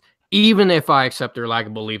atheist, even if I accept their lack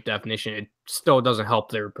of belief definition, it still doesn't help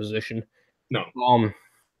their position. No.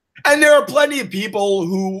 And there are plenty of people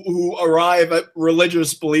who arrive at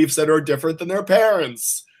religious beliefs that are different than their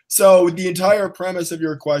parents. So the entire premise of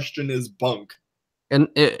your question is bunk. And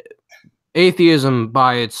atheism,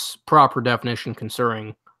 by its proper definition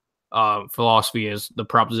concerning philosophy, is the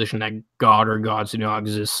proposition that God or gods do not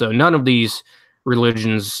exist. So none of these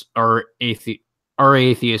religions are are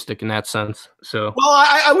atheistic in that sense. So, well,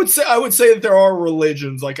 I would say that there are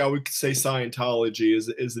religions, like I would say Scientology is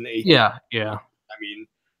an atheist. Yeah. I mean,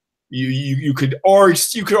 you could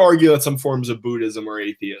argue that some forms of Buddhism are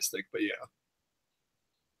atheistic, but yeah.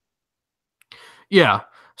 Yeah.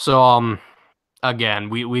 So again,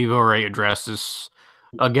 we've already addressed this.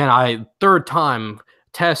 Again, third time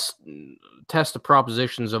test the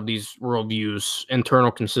propositions of these worldviews,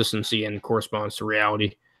 internal consistency, and corresponds to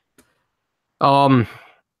reality.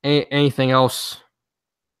 Anything else?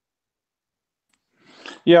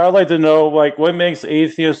 Yeah, I'd like to know, like, what makes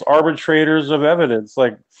atheists arbitrators of evidence?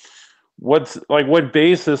 Like, what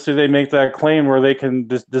basis do they make that claim where they can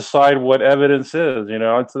decide what evidence is? You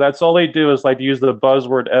know, so that's all they do is like use the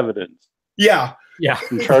buzzword evidence. Yeah.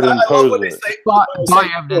 And try to impose it. By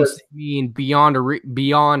evidence, they mean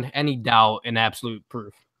beyond any doubt and absolute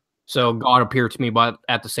proof. So God appeared to me, but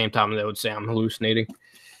at the same time, they would say I'm hallucinating.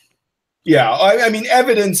 Yeah, I mean,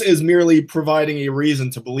 evidence is merely providing a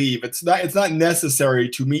reason to believe. It's not necessary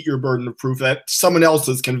to meet your burden of proof that someone else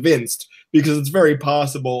is convinced, because it's very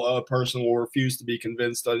possible a person will refuse to be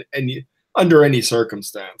convinced under any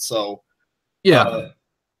circumstance. So, yeah.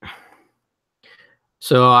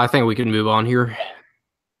 So I think we can move on here.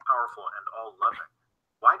 Powerful and all-loving.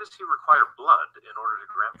 Why does he require blood in order to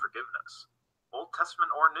grant forgiveness? Old Testament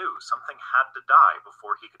or New, something had to die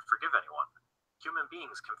before he could forgive anyone. Human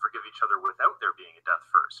beings can forgive each other without there being a death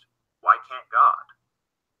first. Why can't God?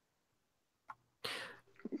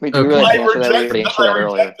 We really have to answer that. We answered that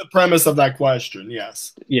earlier. The premise of that question,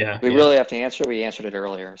 yes. Yeah. We really have to answer. We answered it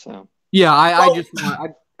earlier. So. Yeah,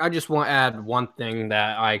 I just want to add one thing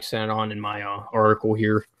that I extended on in my article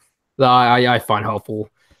here that I find helpful.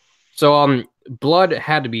 So blood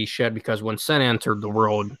had to be shed because when sin entered the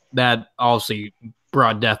world, that obviously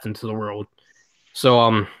brought death into the world.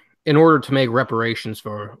 So in order to make reparations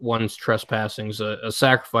for one's trespassings, a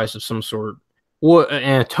sacrifice of some sort,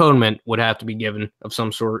 an atonement would have to be given of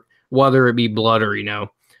some sort, whether it be blood or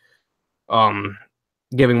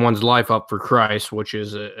giving one's life up for Christ, which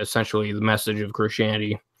is essentially the message of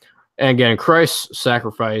Christianity. And again, Christ's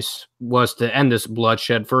sacrifice was to end this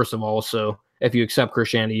bloodshed, first of all. So if you accept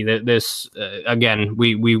Christianity, this again,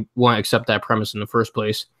 we want to accept that premise in the first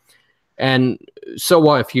place. And so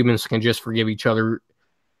what if humans can just forgive each other?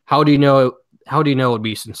 How do you know it would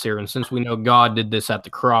be sincere? And since we know God did this at the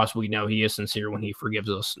cross, we know he is sincere when he forgives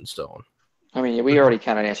us and so on. I mean, we already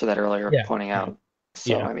kind of answered that earlier, pointing out.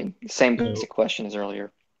 So, I mean, same basic question as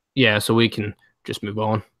earlier. Yeah, so we can just move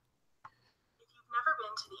on. If you've never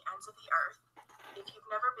been to the ends of the earth, if you've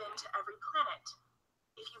never been to every planet,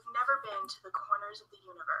 if you've never been to the corners of the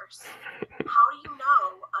universe, how do you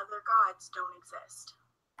know other gods don't exist?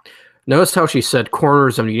 Notice how she said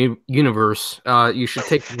corners of the universe. You should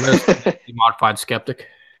take the modified skeptic.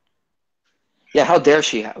 Yeah, how dare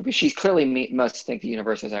she? She clearly must think the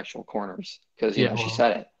universe has actual corners because she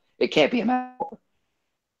said it. It can't be a metaphor.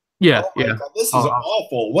 Yeah, God, this is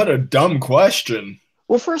awful. What a dumb question.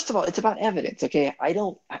 Well, first of all, it's about evidence. Okay,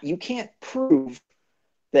 you can't prove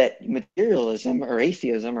that materialism or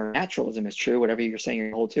atheism or naturalism is true, whatever you're saying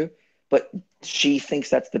you hold to. But she thinks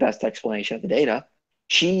that's the best explanation of the data.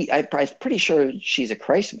 I'm pretty sure she's a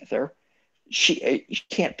Christ myther. She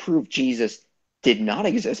can't prove Jesus did not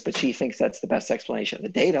exist, but she thinks that's the best explanation of the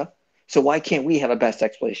data. So why can't we have a best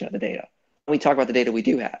explanation of the data? When we talk about the data we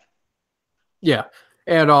do have. Yeah.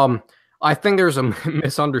 And I think there's a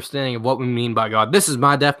misunderstanding of what we mean by God. This is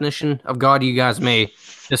my definition of God. You guys may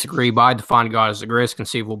disagree, but I define God as the greatest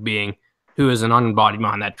conceivable being who is an unembodied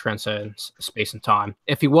mind that transcends space and time.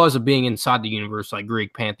 If he was a being inside the universe like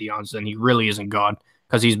Greek pantheons, then he really isn't God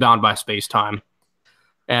because he's bound by space-time.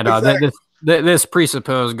 And this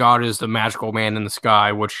presupposes God is the magical man in the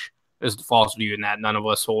sky, which is the false view in that none of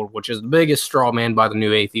us hold, which is the biggest straw man by the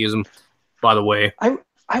new atheism, by the way.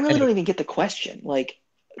 I really don't even get the question. Like,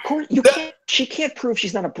 she can't prove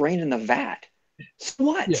she's not a brain in the vat. So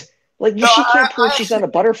what? Yeah. She can't prove she's not a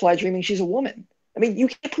butterfly dreaming she's a woman. I mean, you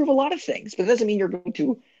can't prove a lot of things, but it doesn't mean you're going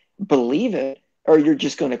to believe it or you're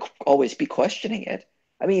just going to always be questioning it.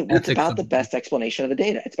 I mean, it's about the best explanation of the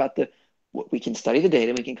data. It's about we can study the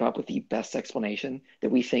data. We can come up with the best explanation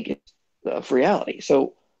that we think is of reality.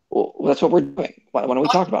 So that's what we're doing. Why don't we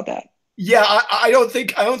talk about that? Yeah, I don't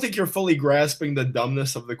think you're fully grasping the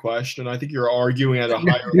dumbness of the question. I think you're arguing at a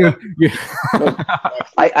higher level.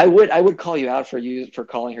 I would call you out for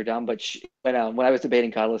calling her dumb, but when I was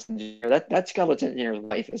debating godless engineer, that's godless engineer's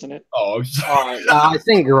wife, isn't it? Oh, I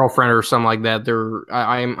think girlfriend or something like that.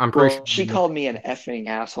 I'm pretty sure she called me an effing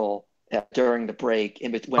asshole during the break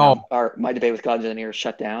when my debate with godless engineer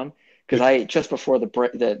shut down because just before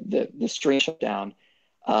the stream shut down,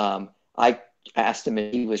 I asked him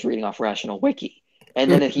if he was reading off Rational Wiki. And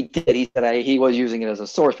then he did. He said he was using it as a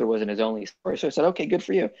source, but it wasn't his only source. So I said, okay, good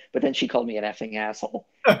for you. But then she called me an effing asshole.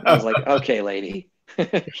 And I was like, okay, lady.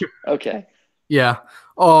 Okay. Yeah.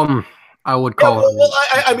 I would call it. Well,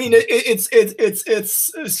 I mean, it's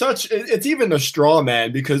even a straw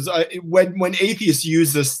man, because when atheists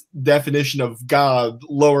use this definition of God,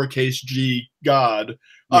 lowercase g God,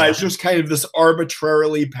 it's just kind of this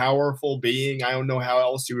arbitrarily powerful being. I don't know how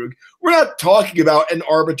else you would. We're not talking about an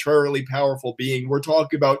arbitrarily powerful being. We're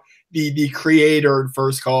talking about the creator and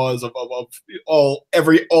first cause of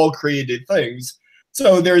all created things.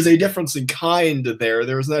 So there's a difference in kind there.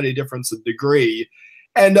 There's not a difference in degree.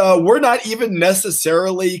 And we're not even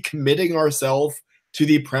necessarily committing ourselves to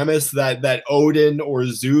the premise that Odin or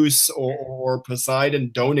Zeus or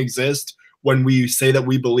Poseidon don't exist when we say that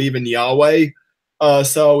we believe in Yahweh.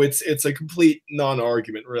 So it's a complete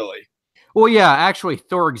non-argument, really. Well, yeah, actually,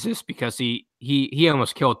 Thor exists because he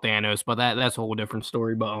almost killed Thanos, but that's a whole different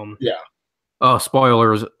story. But yeah.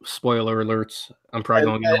 Spoiler alerts. I'm probably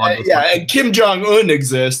going to get a lot of and Kim Jong-un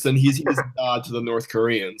exists, and he's a god to the North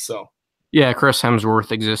Koreans. So yeah, Chris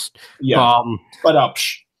Hemsworth exists. Yeah, but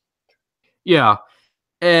yeah,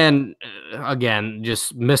 and again,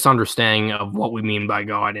 just misunderstanding of what we mean by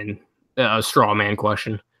God and a straw man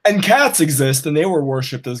question. And cats exist, and they were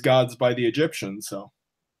worshipped as gods by the Egyptians. So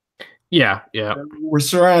yeah, we're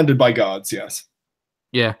surrounded by gods. Yes.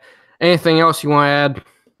 Yeah. Anything else you want to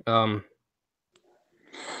add?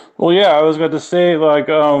 Well, yeah, I was going to say, like,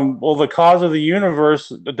 well, the cause of the universe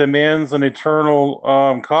demands an eternal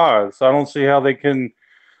cause. I don't see how they can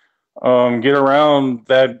get around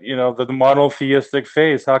that, the monotheistic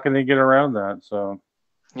faith. How can they get around that? So,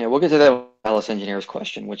 yeah, we'll get to that Alice Engineer's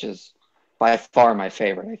question, which is by far my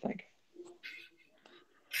favorite, I think.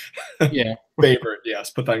 Yeah. Favorite,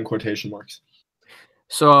 yes. Put that in quotation marks.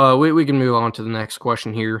 So we can move on to the next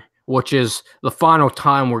question here, which is the final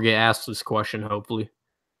time we're going to ask this question, hopefully.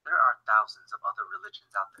 Thousands of other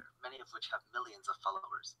religions out there, many of which have millions of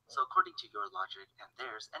followers. So according to your logic and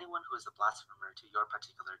theirs, anyone who is a blasphemer to your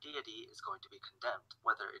particular deity is going to be condemned,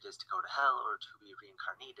 whether it is to go to hell or to be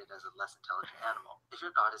reincarnated as a less intelligent animal. If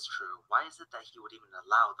your God is true, why is it that he would even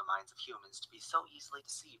allow the minds of humans to be so easily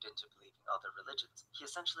deceived into believing other religions? He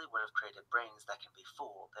essentially would have created brains that can be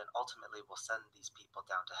fooled and ultimately will send these people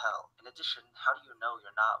down to hell. In addition, how do you know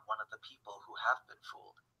you're not one of the people who have been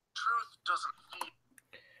fooled? Truth doesn't feed.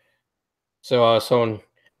 So, someone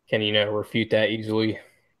can, refute that easily?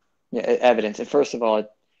 Yeah, evidence. And first of all,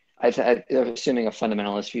 I'm assuming a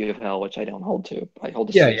fundamentalist view of hell, which I don't hold to. I hold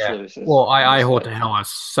to C.S. Lewis. Well, I hold to hell as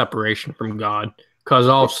separation from God, because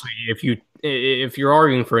obviously, if you're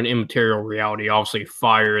arguing for an immaterial reality, obviously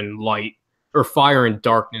fire and light or fire and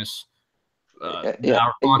darkness,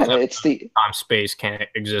 it's the time space can't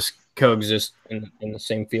coexist in the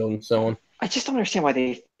same field and so on. I just don't understand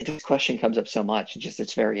why this question comes up so much. Just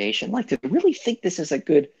its variation. Like, do they really think this is a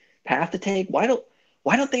good path to take? Why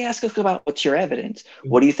don't they ask us about what's your evidence?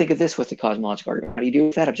 What do you think of this with the cosmological argument? How do you deal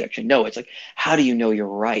with that objection? No, it's like, how do you know you're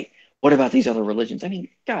right? What about these other religions? I mean,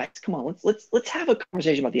 guys, come on, let's have a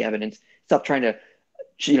conversation about the evidence. Stop trying to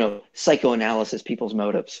psychoanalysis people's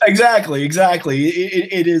motives. Exactly.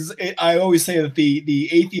 It is. I always say that the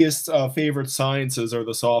atheists' favorite sciences are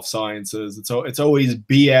the soft sciences. It's always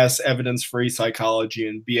BS evidence-free psychology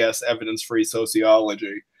and BS evidence-free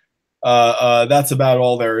sociology. That's about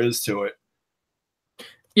all there is to it.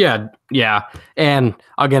 Yeah. And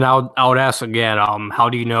again, I would ask again. How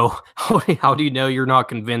do you know? How do you know you're not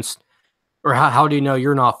convinced? Or how do you know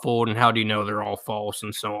you're not fooled, and how do you know they're all false,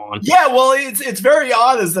 and so on? Yeah, well, it's very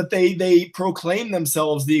odd is that they proclaim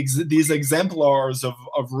themselves these exemplars of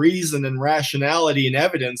reason and rationality and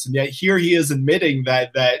evidence, and yet here he is admitting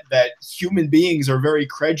that human beings are very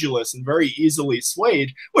credulous and very easily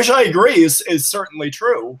swayed, which I agree is certainly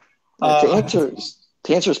true. To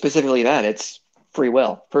answer specifically that, it's free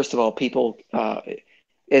will. First of all, people,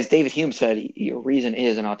 as David Hume said, reason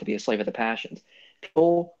is and ought to be a slave of the passions.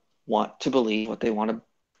 People want to believe what they want to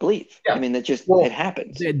believe. Yeah. I mean, it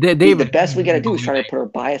happens. The best we got to do is try to put our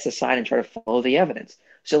bias aside and try to follow the evidence.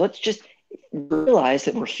 So let's just realize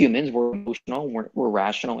that we're humans, we're emotional, we're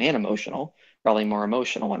rational and emotional, probably more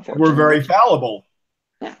emotional, unfortunately. We're very fallible.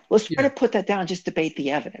 Yeah, let's try to put that down and just debate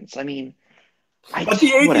the evidence. I mean, but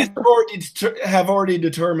the atheists have already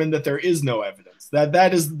determined that there is no evidence.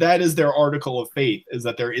 That is their article of faith, is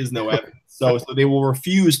that there is no evidence. So they will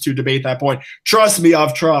refuse to debate that point. Trust me,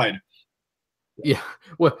 I've tried. Yeah,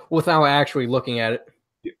 without actually looking at it.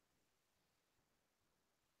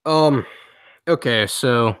 Yeah. Okay,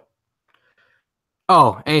 so.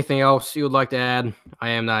 Anything else you would like to add? I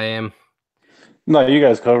am. No, you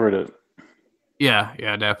guys covered it. Yeah,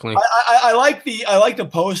 definitely. I like the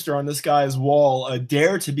poster on this guy's wall.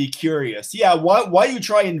 Dare to be curious. Yeah, why you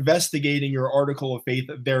try investigating your article of faith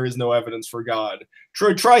that there is no evidence for God?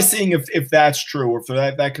 Try seeing if that's true, or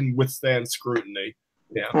if that can withstand scrutiny.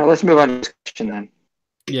 Yeah. Well, let's move on to this question then.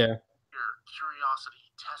 Yeah.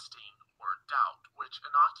 Curiosity, testing, or doubt, which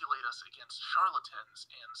inoculate us against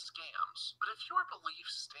charlatans and scams. But if your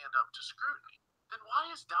beliefs stand up to scrutiny, then why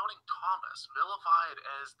is doubting Thomas vilified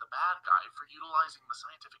as the bad guy for utilizing the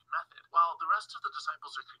scientific method, while the rest of the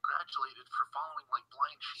disciples are congratulated for following like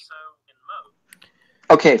blind sheep? So, in mode.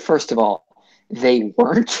 Okay, first of all, they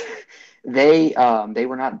weren't. They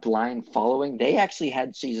were not blind following. They actually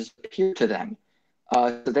had Jesus appear to them.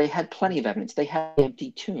 So they had plenty of evidence. They had an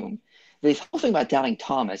empty tomb. The whole thing about doubting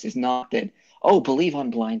Thomas is not that, believe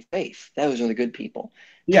on blind faith. Those are the good people.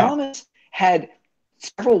 Yeah. Thomas had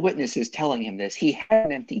several witnesses telling him this. He had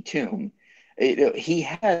an empty tomb. He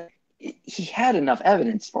had enough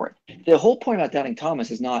evidence for it. The whole point about doubting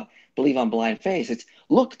Thomas is not believe on blind faith. It's,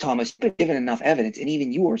 look, Thomas, you've been given enough evidence, and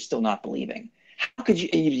even you are still not believing. How could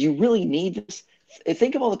you really need this?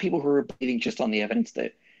 Think of all the people who are believing just on the evidence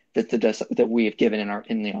that we have given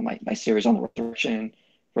in my series on the resurrection,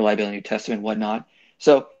 reliability, New Testament, whatnot.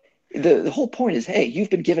 So the whole point is, hey, you've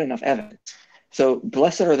been given enough evidence. So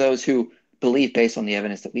blessed are those who believe based on the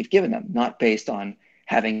evidence that we've given them, not based on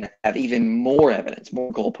having even more evidence,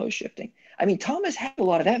 more goalpost shifting. I mean, Thomas had a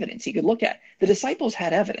lot of evidence he could look at. The disciples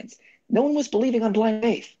had evidence. No one was believing on blind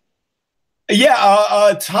faith.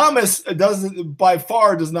 Yeah, Thomas by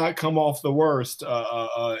far does not come off the worst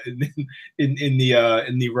in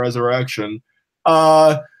the resurrection.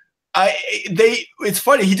 It's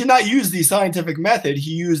funny, he did not use the scientific method.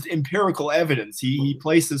 He used empirical evidence. He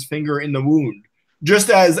placed his finger in the wound, just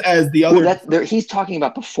as the other. Well, he's talking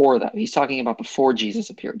about before that. He's talking about before Jesus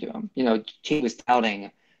appeared to him. He was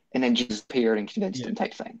doubting, and then Jesus appeared and convinced him,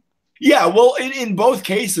 type thing. Yeah, well, in both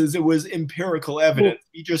cases, it was empirical evidence.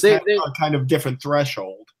 He just had a kind of different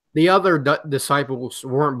threshold. The other disciples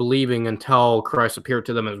weren't believing until Christ appeared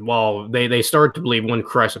to them as well. They started to believe when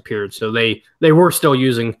Christ appeared, so they were still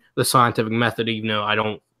using the scientific method, even though I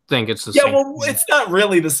don't think it's the same. Yeah, well, it's not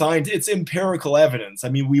really the science; it's empirical evidence. I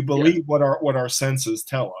mean, we believe what our senses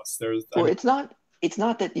tell us. It's not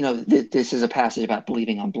that this is a passage about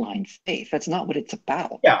believing on blind faith. That's not what it's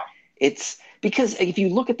about. Yeah. It's because if you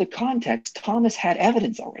look at the context, Thomas had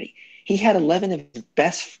evidence already. He had 11 of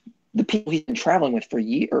his the people he's been traveling with for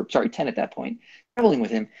years, 10 at that point, traveling with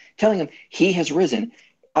him, telling him he has risen.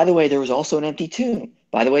 By the way, there was also an empty tomb.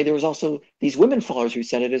 By the way, there was also these women followers who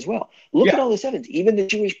said it as well. Look at all this evidence. Even the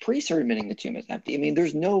Jewish priests are admitting the tomb is empty. I mean,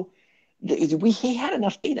 he had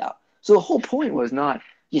enough data. So the whole point was not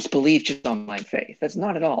just believe just on blind faith. That's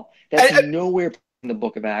not at all. That's nowhere in the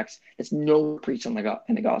book of Acts. It's nowhere preached in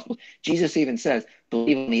the Gospels. Jesus even says,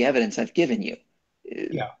 believe on the evidence I've given you.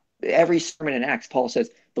 Yeah. Every sermon in Acts, Paul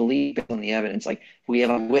says, believe on the evidence. Like, we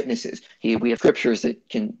have witnesses. We have scriptures that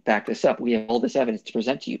can back this up. We have all this evidence to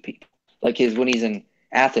present to you people. Like when he's in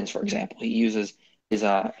Athens, for example, he uses his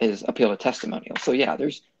appeal to testimonial. So yeah,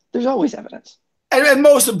 there's always evidence. And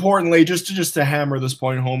most importantly, just to hammer this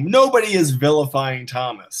point home, nobody is vilifying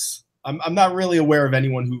Thomas. I'm not really aware of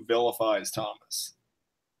anyone who vilifies Thomas.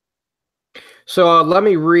 So let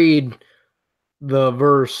me read the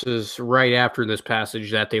verses right after this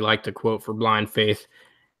passage that they like to quote for blind faith.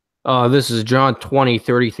 This is John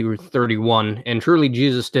 20:30-31. And truly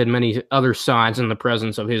Jesus did many other signs in the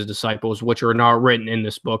presence of his disciples, which are not written in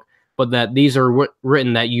this book, but that these are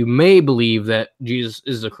written that you may believe that Jesus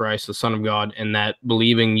is the Christ, the Son of God, and that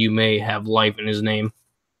believing you may have life in his name.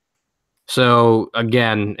 So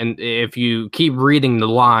again, and if you keep reading the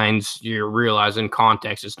lines, you realize in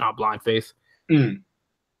context it's not blind faith.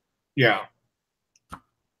 Yeah.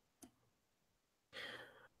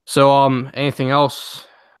 So anything else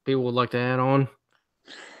people would like to add on?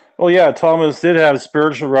 Well, yeah, Thomas did have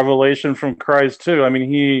spiritual revelation from Christ too. I mean,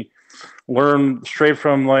 he learned straight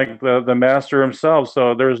from like the master himself,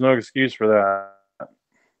 so there's no excuse for that.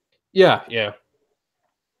 Yeah.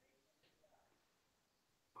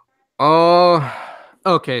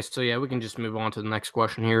 Okay, so yeah, we can just move on to the next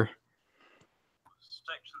question here.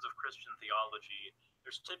 Sections of Christian theology,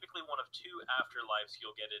 there's typically one of two afterlives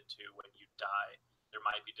you'll get into when you die. There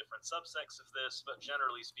might be different subsects of this, but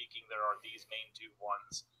generally speaking, there are these main two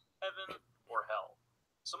ones, heaven or hell.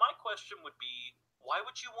 So my question would be, why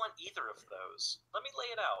would you want either of those? Let me lay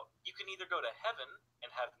it out. You can either go to heaven and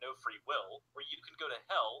have no free will, or you can go to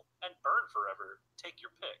hell and burn forever. Take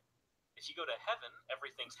your pick. If you go to heaven,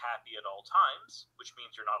 everything's happy at all times, which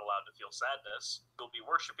means you're not allowed to feel sadness. You'll be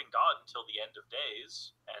worshiping God until the end of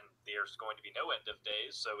days, and there's going to be no end of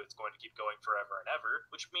days, so it's going to keep going forever and ever,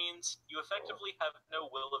 which means you effectively have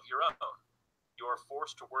no will of your own. You are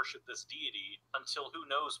forced to worship this deity until who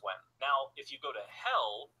knows when. Now, if you go to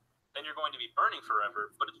hell, then you're going to be burning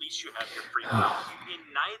forever, but at least you have your free will. In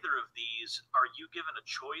neither of these are you given a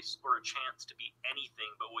choice or a chance to be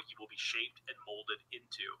anything but what you will be shaped and molded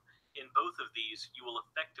into. In both of these, you will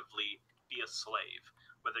effectively be a slave,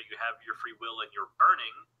 whether you have your free will and you're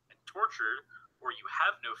burning and tortured, or you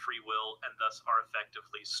have no free will and thus are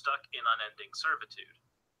effectively stuck in unending servitude.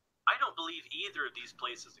 I don't believe either of these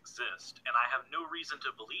places exist, and I have no reason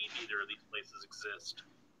to believe either of these places exist.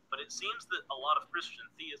 But it seems that a lot of Christian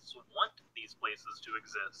theists want these places to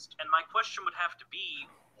exist. And my question would have to be,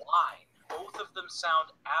 why? Both of them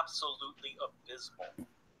sound absolutely abysmal.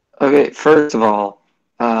 Okay, first of all,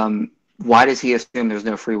 why does he assume there's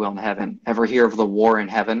no free will in heaven? Ever hear of the war in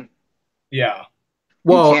heaven? Yeah.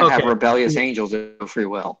 Well, you can't have rebellious angels with no free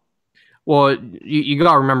will. Well, you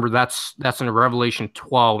got to remember that's in Revelation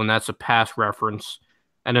 12, and that's a past reference.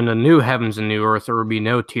 And in the new heavens and new earth, there will be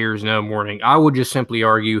no tears, no mourning. I would just simply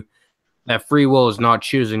argue that free will is not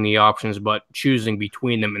choosing the options, but choosing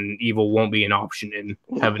between them, and evil won't be an option in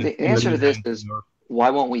heaven. The answer to this is,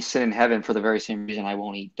 why won't we sit in heaven for the very same reason I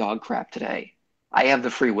won't eat dog crap today? I have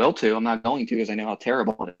the free will to. I'm not going to because I know how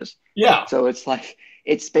terrible it is. Yeah. So it's like,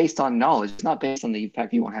 it's based on knowledge. It's not based on the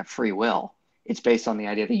fact you won't have free will. It's based on the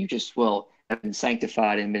idea that you just will have been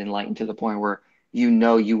sanctified and been enlightened to the point where you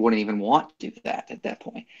know you wouldn't even want to do that at that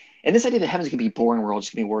point. And this idea that heaven's going to be boring, we're all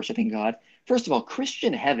just going to be worshiping God. First of all,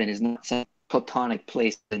 Christian heaven is not some platonic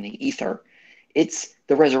place in the ether. It's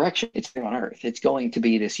the resurrection. It's here on earth. It's going to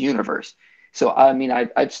be this universe. So, I mean,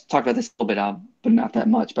 I've talked about this a little bit, but not that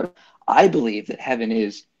much. But I believe that heaven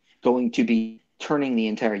is going to be turning the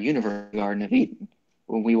entire universe into the Garden of Eden,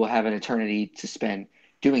 when we will have an eternity to spend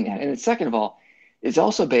doing that. And then second of all, it's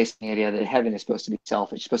also based on the idea that heaven is supposed to be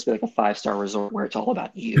selfish. It's supposed to be like a 5-star resort where it's all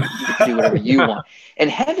about you. You get to do whatever you want. And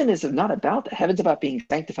heaven is not about that. Heaven's about being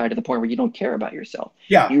sanctified to the point where you don't care about yourself.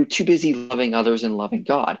 Yeah. You're too busy loving others and loving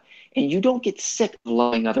God. And you don't get sick of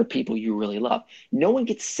loving other people you really love. No one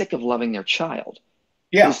gets sick of loving their child.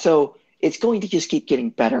 Yeah. And so it's going to just keep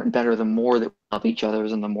getting better and better the more that we love each other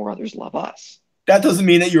and the more others love us. That doesn't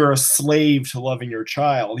mean that you're a slave to loving your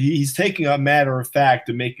child. He's taking a matter of fact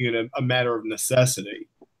and making it a matter of necessity.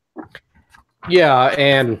 Yeah,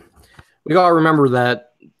 and we got to remember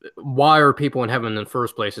that why are people in heaven in the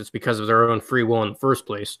first place? It's because of their own free will in the first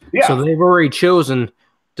place. Yeah. So they've already chosen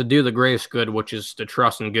to do the greatest good, which is to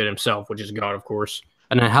trust in good himself, which is God, of course.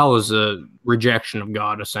 And then hell is a rejection of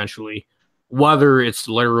God, essentially. Whether it's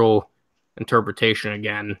literal interpretation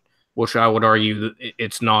again, which I would argue that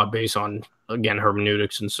it's not based on, again,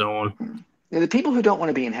 hermeneutics and so on. The people who don't want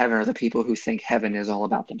to be in heaven are the people who think heaven is all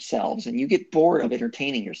about themselves. And you get bored of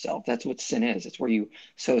entertaining yourself. That's what sin is. It's where you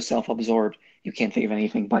so self-absorbed you can't think of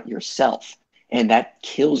anything but yourself. And that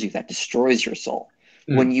kills you. That destroys your soul.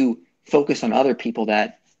 When you focus on other people,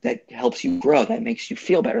 that helps you grow. That makes you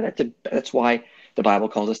feel better. That's why the Bible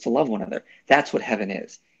calls us to love one another. That's what heaven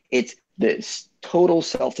is. It's this total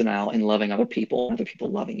self-denial in loving other people and other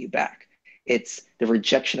people loving you back. It's the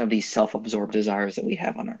rejection of these self-absorbed desires that we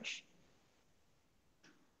have on earth.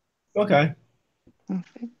 Okay.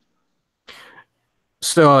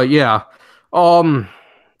 So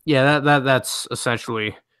that's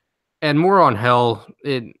essentially, and more on hell.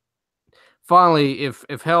 Finally,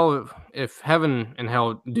 if heaven and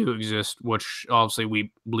hell do exist, which obviously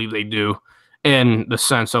we believe they do, in the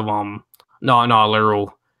sense of not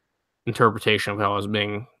literal interpretation of hell as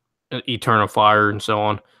being eternal fire and so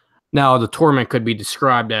on. Now, the torment could be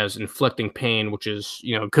described as inflicting pain, which is,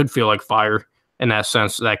 could feel like fire in that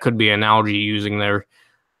sense. That could be an analogy using there.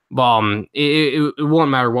 But it won't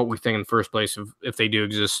matter what we think in the first place if they do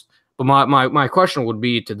exist. But my question would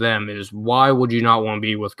be to them is, why would you not want to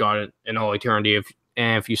be with God in all eternity?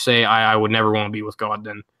 If you say, I would never want to be with God,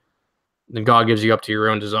 then God gives you up to your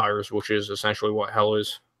own desires, which is essentially what hell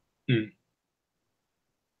is.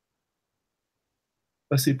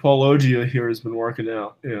 Let's see, Paul Ogia here has been working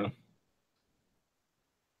out.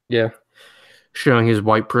 Yeah. Showing his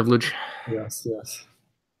white privilege. Yes.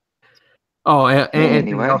 Oh, and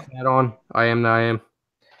anyway. else to add on? I am.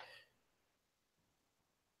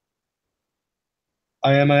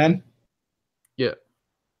 Yeah.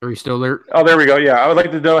 Are you still there? Oh, there we go. Yeah, I would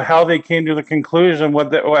like to know how they came to the conclusion,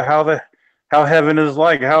 how heaven is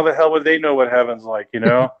like. How the hell would they know what heaven's like?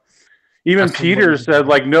 Even Peter said,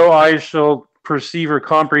 no eyes shall perceive or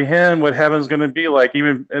comprehend what heaven's going to be like.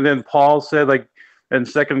 And then Paul said, in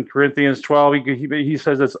 2 Corinthians 12, he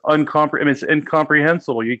says it's it's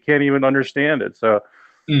incomprehensible. You can't even understand it. So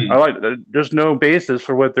there's no basis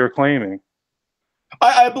for what they're claiming.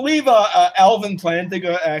 I believe Alvin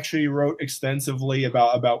Plantinga actually wrote extensively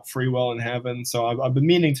about free will in heaven. So I've been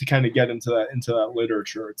meaning to kind of get into that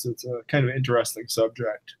literature. It's a kind of interesting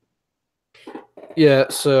subject. Yeah.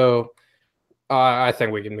 So I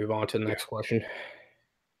think we can move on to the next question.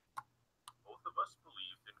 Both of us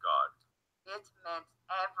believed in God. It meant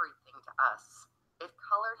everything to us. It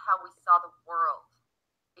colored how we saw the world.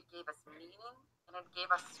 It gave us meaning and it gave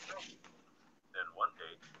us strength. Then one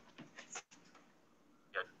day,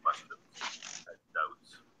 we had questions, had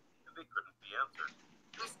doubts, and they couldn't be answered.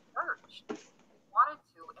 We searched. We wanted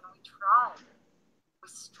to, and we tried. We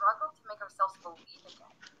struggled to make ourselves believe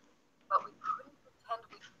again, but we couldn't pretend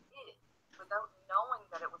we did without knowing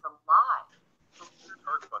that it was a lie. Here's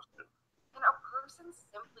our question. Can a person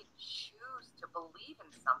simply choose to believe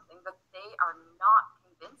in something that they are not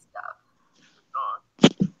convinced of? If not,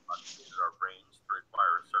 God created our brains to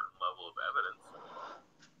require a certain level of evidence.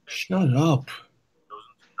 Shut up.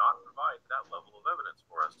 Chosen to not provide that level of evidence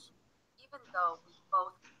for us. Even though we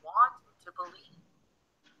both wanted to believe.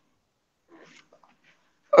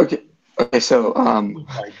 Okay, so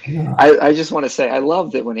I just want to say I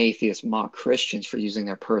love that when atheists mock Christians for using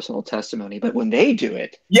their personal testimony, but when they do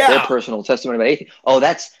it, their personal testimony about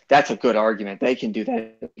atheists, that's a good argument. They can do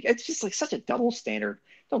that. It's just like such a double standard.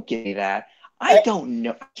 Don't give me that. I don't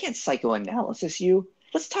know. I can't psychoanalysis you.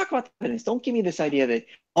 Let's talk about the evidence. Don't give me this idea that,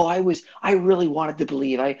 I really wanted to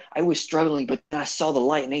believe. I was struggling, but then I saw the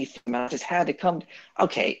light in atheism and I just had to come.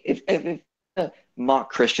 Okay, if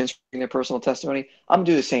mock Christians in their personal testimony, I'm gonna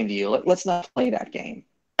do the same to you. Let's not play that game.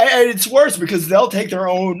 And it's worse because they'll take their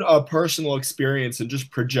own personal experience and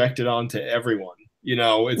just project it onto everyone. You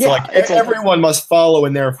know, it's like everyone must follow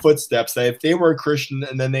in their footsteps. That if they were a Christian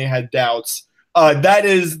and then they had doubts, that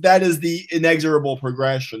is the inexorable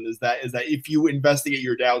progression. Is that if you investigate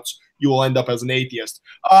your doubts, you will end up as an atheist.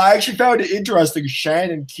 I actually found it interesting.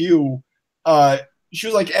 Shannon Q, she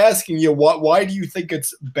was like asking you, why do you think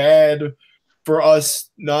it's bad for us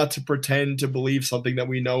not to pretend to believe something that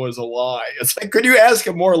we know is a lie? It's like, could you ask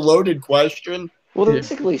a more loaded question? Well, they're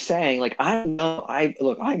basically saying, like, I'm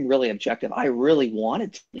really objective. I really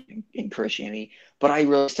wanted to believe in Christianity, but I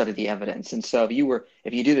really studied the evidence. And so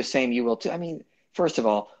if you do the same, you will too. I mean, first of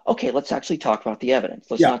all, okay, let's actually talk about the evidence.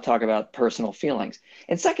 Let's not talk about personal feelings.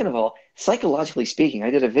 And second of all, psychologically speaking, I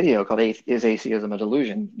did a video called Is Atheism a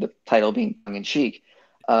Delusion? The title being tongue-in-cheek.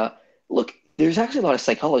 Look, there's actually a lot of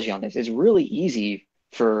psychology on this. It's really easy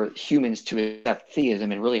for humans to accept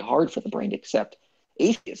theism and really hard for the brain to accept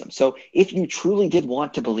atheism. So if you truly did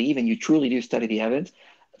want to believe and you truly do study the evidence,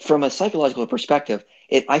 from a psychological perspective,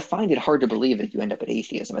 I find it hard to believe that you end up at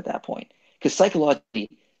atheism at that point. Because psychologically,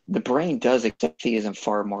 the brain does accept theism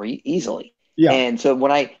far more easily. Yeah. And so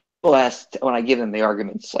when I give them the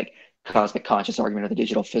arguments, like cosmic conscious argument or the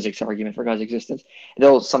digital physics argument for God's existence,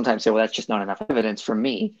 they'll sometimes say, well, that's just not enough evidence for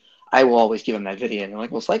me. I will always give them that video. And they're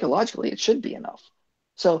like, well, psychologically, it should be enough.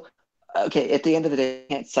 So, okay, at the end of the day,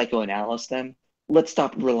 I can't psychoanalyze them. Let's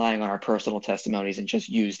stop relying on our personal testimonies and just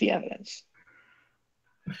use the evidence.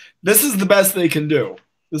 This is the best they can do.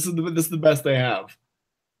 This is the best they have.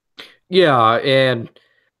 Yeah, and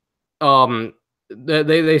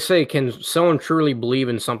they say, can someone truly believe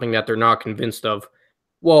in something that they're not convinced of?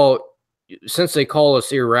 Well, since they call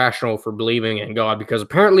us irrational for believing in God, because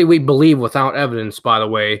apparently we believe without evidence, by the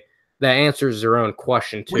way, that answers their own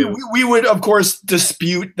question, too. We would, of course,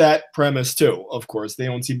 dispute that premise, too. Of course, they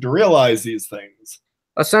don't seem to realize these things.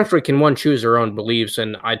 Essentially, can one choose their own beliefs?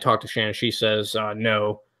 And I talked to Shannon. She says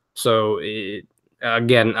no. So,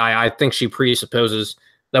 again, I think she presupposes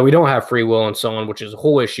that we don't have free will and so on, which is a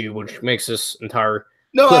whole issue, which makes this entire...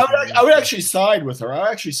 No, I would actually side with her.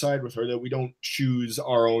 I actually side with her that we don't choose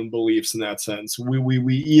our own beliefs in that sense. We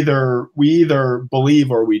either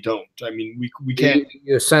believe or we don't. I mean, we can't.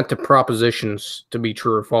 You assent to propositions to be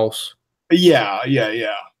true or false. Yeah.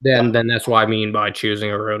 Then that's what I mean by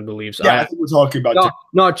choosing our own beliefs. Yeah, I think we're talking about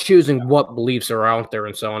not choosing what beliefs are out there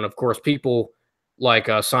and so on. Of course, people like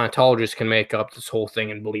Scientologists can make up this whole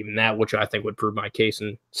thing and believe in that, which I think would prove my case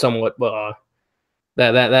and somewhat.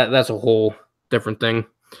 That's a whole different thing.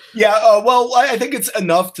 Yeah, well, I think it's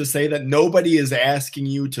enough to say that nobody is asking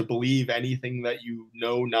you to believe anything that you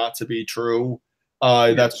know not to be true.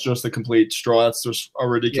 That's just a complete straw. That's just a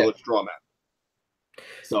ridiculous straw man.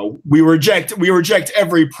 So we reject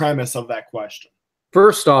every premise of that question.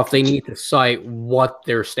 First off, they need to cite what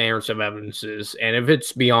their standards of evidence is, and if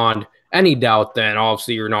it's beyond any doubt, then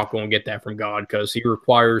obviously you're not going to get that from God, because He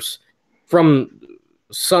requires from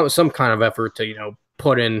some kind of effort to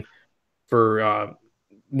put in for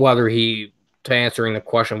whether he to answering the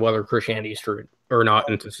question whether Christianity is true or not,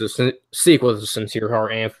 and to seek with a sincere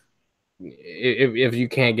heart. And if you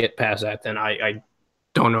can't get past that, then I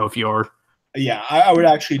don't know if you are. Yeah, I would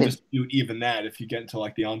actually dispute even that if you get into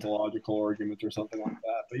like the ontological argument or something like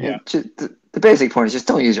that. But yeah, the basic point is just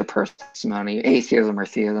don't use your personal testimony, atheism or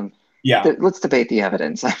theism. Yeah, let's debate the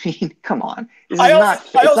evidence. I mean, come on. I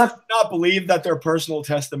also do not believe that their personal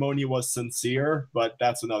testimony was sincere, but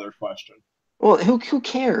that's another question. Well, who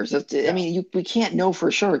cares? I mean, we can't know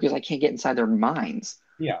for sure because I can't get inside their minds.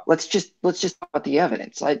 Yeah. Let's just talk about the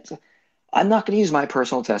evidence. I'm not going to use my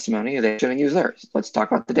personal testimony. They shouldn't use theirs. Let's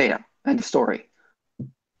talk about the data. End of story.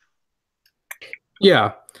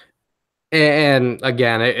 Yeah. And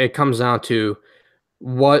again, it comes down to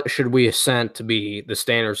what should we assent to be the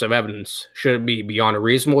standards of evidence? Should it be beyond a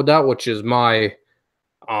reasonable doubt, which is my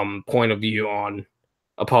point of view on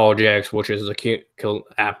apologetics, which is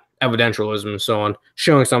evidentialism and so on,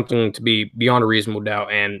 showing something to be beyond a reasonable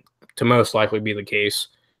doubt and to most likely be the case.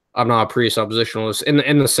 I'm not a presuppositionalist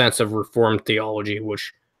in the sense of Reformed theology,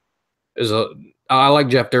 which is I like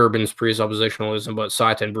Jeff Durbin's presuppositionalism, but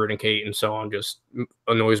Seitan, Bruden, and so on just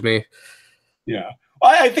annoys me. Yeah,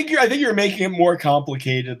 I think you're making it more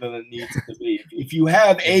complicated than it needs to be. If you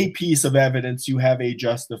have a piece of evidence, you have a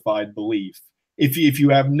justified belief. If you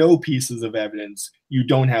have no pieces of evidence, you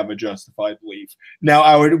don't have a justified belief.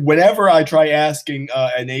 Now, whenever I try asking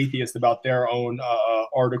an atheist about their own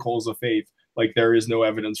articles of faith, like there is no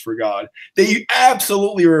evidence for God, they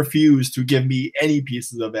absolutely refuse to give me any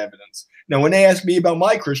pieces of evidence. Now, when they ask me about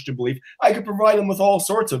my Christian belief, I could provide them with all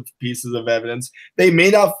sorts of pieces of evidence. They may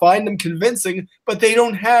not find them convincing, but they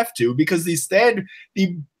don't have to, because the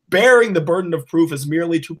bearing the burden of proof is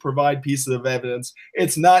merely to provide pieces of evidence.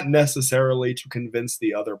 It's not necessarily to convince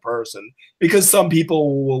the other person, because some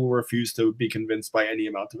people will refuse to be convinced by any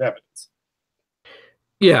amount of evidence.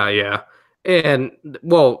 Yeah. And,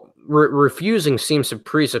 well, refusing seems to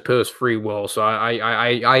presuppose free will. So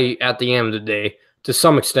I, at the end of the day, to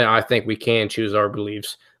some extent, I think we can choose our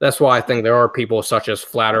beliefs. That's why I think there are people such as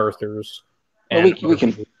flat earthers. Well, we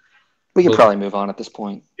can probably move on at this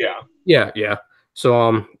point. Yeah.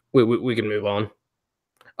 So we can move on,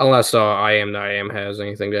 unless I am has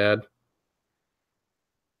anything to add.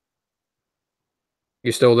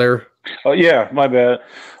 You still there? Oh yeah, my bad.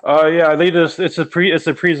 Yeah, it's a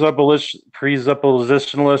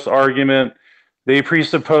presuppositionalist argument. They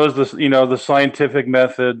presuppose the scientific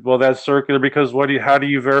method. Well, that's circular because how do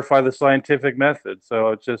you verify the scientific method? So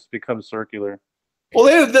it just becomes circular. Well,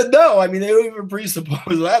 they don't even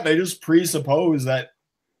presuppose that. They just presuppose that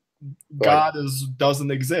God doesn't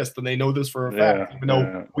exist, and they know this for a fact. Even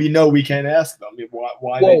though we know we can't ask them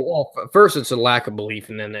why. Well, first it's a lack of belief,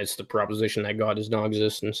 and then it's the proposition that God does not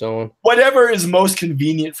exist, and so on. Whatever is most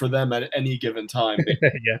convenient for them at any given time.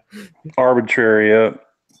 Yeah, arbitrary.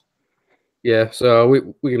 Yeah. So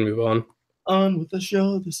we can move on. On with the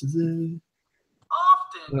show. This is it.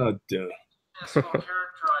 Often, oh, duh. This will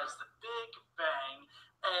characterize the Big Bang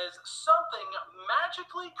as something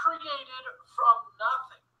magically created from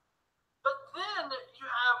nothing. But then you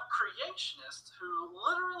have creationists who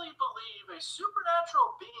literally believe a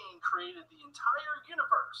supernatural being created the entire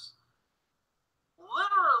universe.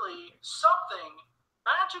 Literally something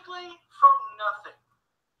magically from nothing.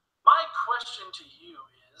 My question to you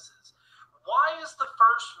is why is the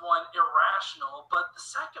first one irrational, but the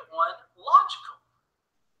second one logical?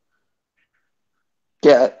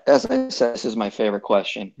 Yeah, as I said, this is my favorite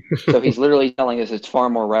question. So he's literally telling us it's far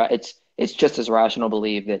more it's just as rational to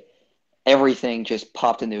believe that everything just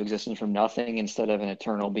popped into existence from nothing instead of an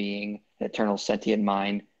eternal being, an eternal sentient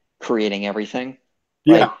mind creating everything.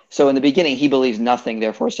 Yeah. Right? So in the beginning, he believes nothing,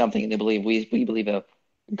 therefore something, and we believe a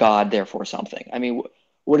God, therefore something. I mean,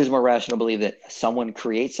 what is more rational to believe, that someone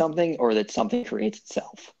creates something or that something creates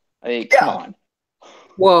itself? I mean, come on.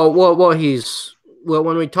 Well,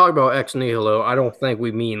 when we talk about ex nihilo, I don't think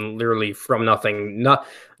we mean literally from nothing.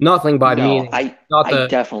 Nothing by meaning. I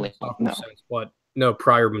definitely no. Sense, but no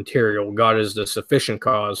prior material. God is the sufficient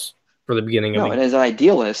cause for the beginning of. No, and as an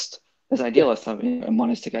idealist, a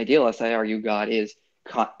monistic idealist, I argue God is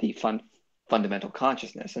the fundamental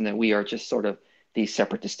consciousness, and that we are just sort of these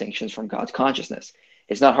separate distinctions from God's consciousness.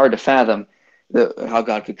 It's not hard to fathom how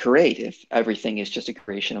God could create if everything is just a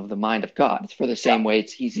creation of the mind of God. It's for the same way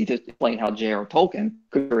it's easy to explain how J.R. Tolkien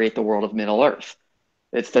could create the world of Middle Earth.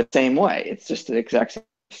 It's the same way. It's just the exact same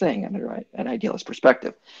thing under an idealist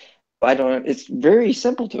perspective. It's very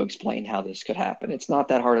simple to explain how this could happen. It's not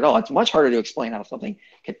that hard at all. It's much harder to explain how something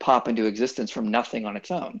could pop into existence from nothing on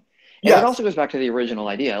its own. And it also goes back to the original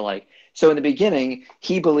idea. Like, so in the beginning,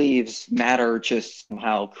 he believes matter just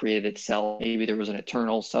somehow created itself. Maybe there was an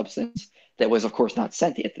eternal substance that was, of course, not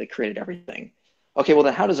sentient that created everything. Okay, well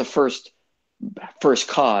then how does a first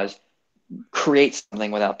cause create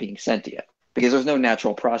something without being sentient? Because there's no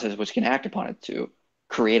natural process which can act upon it to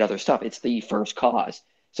create other stuff. It's the first cause.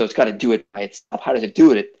 So it's got to do it by itself. How does it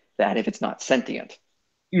do that if it's not sentient?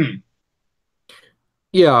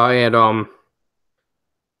 Yeah, and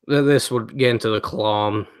this would get into the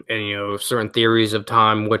Kalam and certain theories of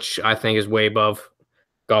time, which I think is way above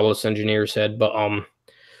godless engineer's head. But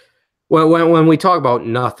when we talk about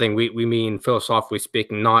nothing, we mean philosophically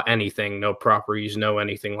speaking, not anything, no properties, no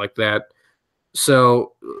anything like that.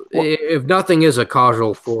 So if nothing is a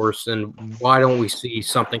causal force, then why don't we see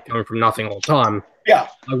something coming from nothing all the time? Yeah.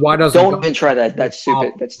 Like, why doesn't don't even try that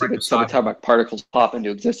stupid subatomic particles pop into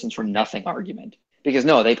existence from nothing argument? Because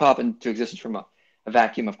no, they pop into existence from a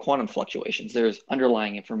vacuum of quantum fluctuations. There's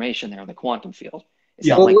underlying information there in the quantum field. It's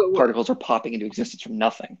not like particles are popping into existence from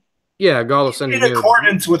nothing. Yeah, godless engineer. In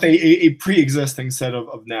accordance with a pre-existing set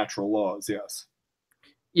of natural laws, yes.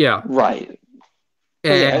 Yeah. Right.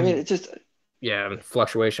 And, I mean, it's just... Yeah,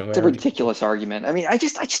 fluctuation. It's a ridiculous argument. I mean, I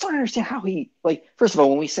just don't understand how he, like, first of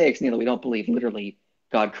all, when we say ex nihilo, we don't believe literally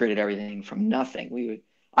God created everything from nothing.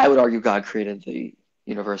 I would argue God created the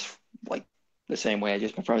universe like the same way I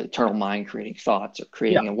just from eternal mind creating thoughts or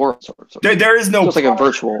creating a world. There is no like a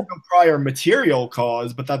virtual prior material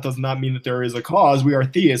cause, but that does not mean that there is a cause. We are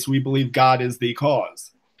theists. We believe God is the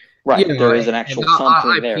cause. Right. Yeah, there is an actual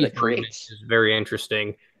something there that creates. Is very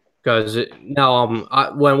interesting. Because now,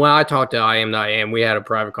 when I talked to I Am, we had a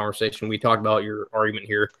private conversation. We talked about your argument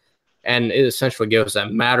here, and it essentially gives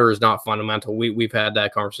that matter is not fundamental. We've had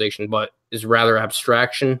that conversation, but is rather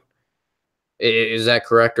abstraction. Is that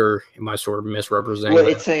correct, or am I sort of misrepresenting? Well,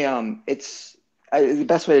 that? it's the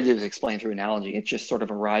best way to do is explain through analogy. It just sort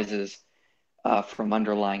of arises from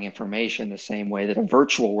underlying information, the same way that a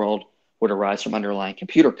virtual world would arise from underlying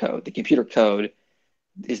computer code. The computer code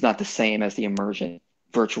is not the same as the emergent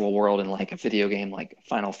virtual world in like a video game like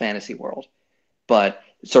Final Fantasy world, but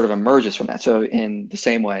it sort of emerges from that. So in the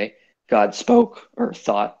same way God spoke or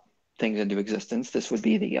thought things into existence, this would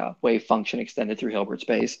be the wave function extended through Hilbert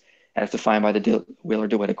space as defined by the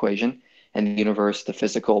Wheeler-DeWitt equation, and the universe, the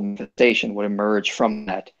physical manifestation, would emerge from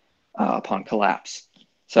that upon collapse.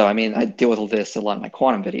 So I mean, I deal with this a lot in my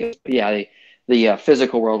quantum videos, but yeah, the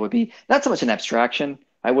physical world would be not so much an abstraction,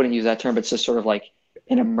 I wouldn't use that term, but it's just sort of like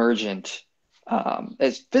an emergent,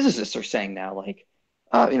 as physicists are saying now, like,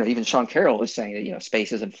 even Sean Carroll is saying that,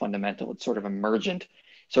 space isn't fundamental. It's sort of emergent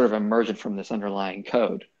from this underlying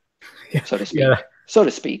code, so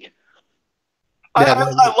to speak. I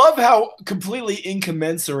love how completely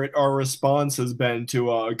incommensurate our response has been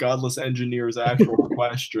to Godless Engineer's actual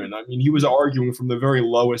question. I mean, he was arguing from the very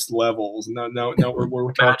lowest levels. Now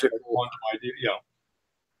we're talking about quantum idea.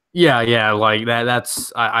 Yeah, like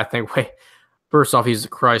that's I think. First off, he's a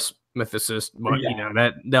Christ mythicist, but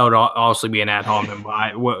that would also be an ad hominem.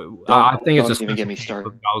 I think it's just even get me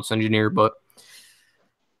started. Godless engineer, but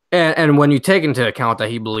and when you take into account that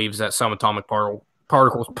he believes that some atomic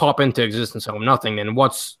particles pop into existence out of nothing, then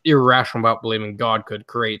what's irrational about believing God could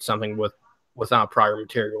create something without prior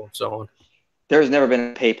material and so on? There's never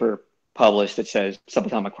been a paper published that says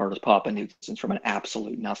subatomic particles pop into existence from an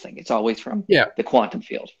absolute nothing. It's always from the quantum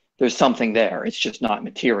field. There's something there. It's just not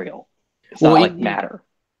material. It's not like matter.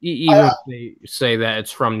 Even if they say that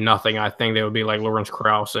it's from nothing, I think they would be like Lawrence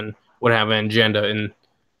Krauss and would have an agenda in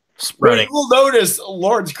spreading. You'll notice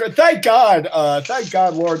Lawrence. Thank God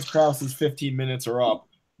Lawrence Krauss's 15 minutes are up.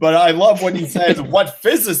 But I love when he says what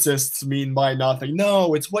physicists mean by nothing.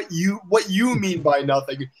 No, it's what you mean by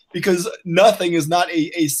nothing, because nothing is not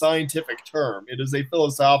a scientific term. It is a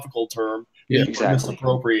philosophical term. Yeah, exactly.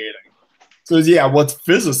 Misappropriating. So what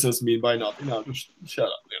physicists mean by nothing. No, just shut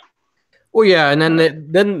up. Yeah. Well, yeah, and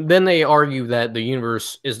then they argue that the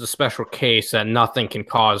universe is the special case that nothing can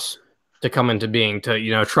cause to come into being.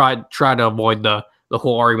 To try to avoid the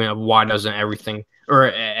whole argument of why doesn't everything or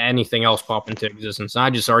anything else pop into existence. And I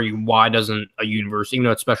just argue, why doesn't a universe, even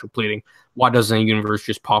though it's special pleading, why doesn't a universe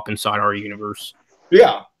just pop inside our universe?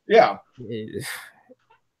 Yeah.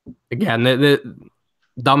 Again, the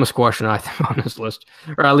dumbest question I think on this list,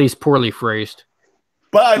 or at least poorly phrased.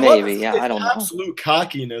 But I love I don't know. Absolute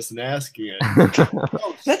cockiness in asking it.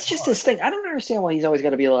 That's just his thing. I don't understand why he's always got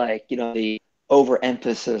to be like, the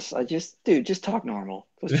overemphasis. Just talk normal.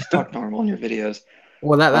 Just talk normal in your videos.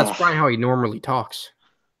 Well, that's probably how he normally talks.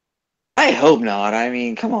 I hope not. I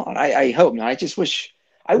mean, come on. I hope not. I just wish.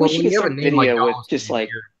 I wish you could start video with just like.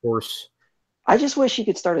 Of course. I just wish he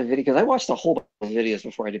could start a video, because I watched a whole bunch of videos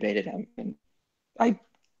before I debated him, and I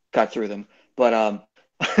got through them. But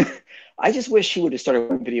I just wish he would have started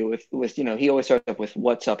one video with he always starts up with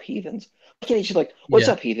 "What's up, heathens?" Why can't he just like "What's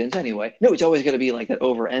up, heathens?" anyway? No, it's always going to be like that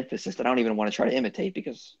overemphasis that I don't even want to try to imitate,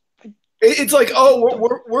 because it's like, oh,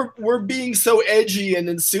 we're being so edgy and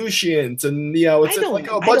insouciant, and it's like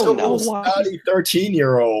a bunch of little snotty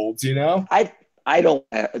 13-year-olds, I don't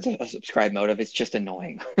it's a subscribe motive. It's just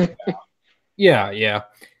annoying. Yeah.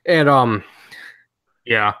 And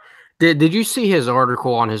yeah. Did you see his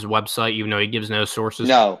article on his website, even though he gives no sources?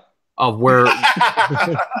 No. Of where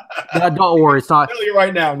don't worry, it's not. I'll tell you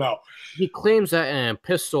right now, no. He claims that an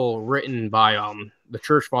epistle written by the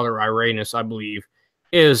church father Irenaeus, I believe,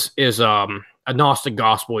 is a Gnostic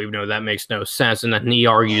gospel, even though that makes no sense. And then he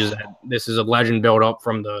argues that this is a legend built up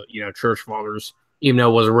from the church fathers, even though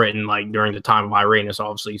it was written like during the time of Irenaeus,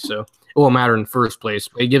 obviously. So it won't matter in the first place.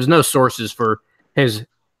 But he gives no sources for his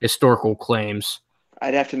historical claims.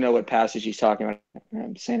 I'd have to know what passage he's talking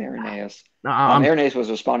about. Saint Irenaeus. Irenaeus was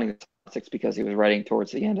responding to Gnostics because he was writing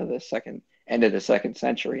towards the end of the second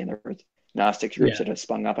century, and there were Gnostic groups that had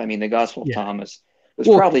sprung up. I mean, the Gospel of Thomas was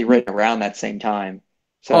probably written around that same time.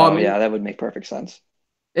 So that would make perfect sense.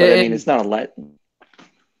 But I mean, it's not a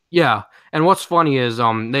Yeah, and what's funny is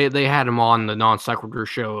they had him on the Non Sequitur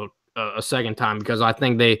show a second time, because I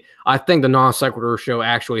think the Non Sequitur show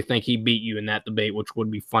actually think he beat you in that debate, which would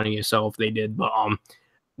be funny as hell if they did. But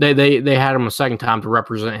they had him a second time to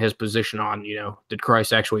represent his position on did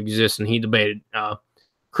Christ actually exist, and he debated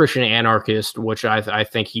Christian anarchist, which I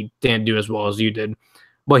think he didn't do as well as you did.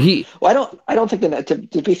 But I don't think that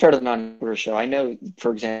to be fair to the Non Sequitur show, I know,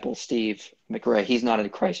 for example, Steve McRae, he's not a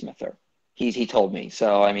Christ myther. He told me.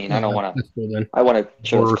 So I mean, I don't want to. Cool, I want to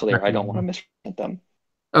show it's clear. I don't want to misrepresent them.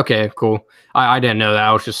 Okay, cool. I didn't know that.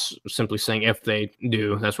 I was just simply saying if they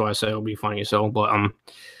do. That's why I said it'll be funny. So, but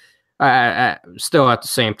I still at the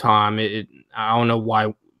same time, I don't know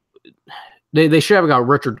why they should have got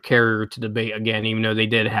Richard Carrier to debate again, even though they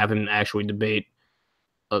did have him actually debate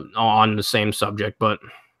on the same subject. But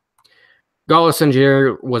Gaullus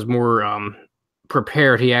Engineer was more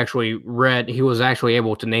prepared. He was actually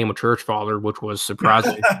able to name a church father, which was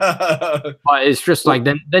surprising. But it's just like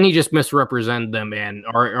then he just misrepresented them and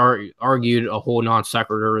argued a whole non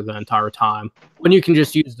sequitur the entire time, when you can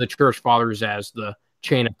just use the church fathers as the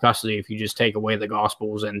chain of custody. If you just take away the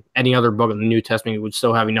Gospels and any other book of the New Testament, you would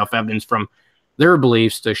still have enough evidence from their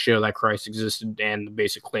beliefs to show that Christ existed and the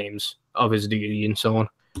basic claims of his deity and so on.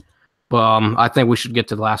 But I think we should get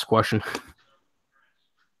to the last question.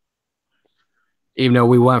 Even though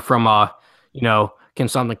we went from, can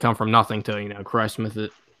something come from nothing to Christ myth.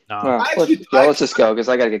 Let's just go, because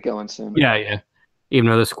I got to get going soon. Yeah. Even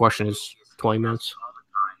though this question is 20 minutes.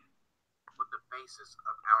 With the basis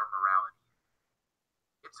of our morality.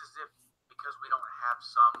 It's as if because we don't have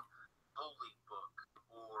some holy book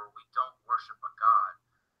or we don't worship a god,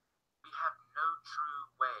 we have no true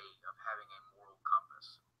way of having a moral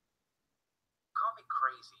compass. Call me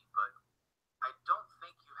crazy, but I don't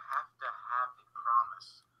think you have to have a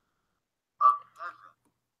promise of heaven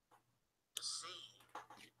to see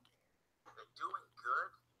that doing good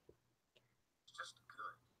is just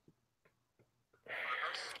good.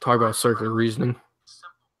 Talk about circular reasoning.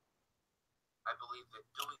 Simple. I believe that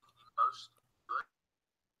doing the most good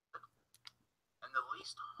and the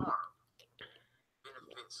least harm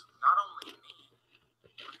benefits not only me,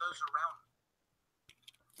 but those around me.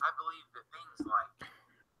 I believe that things like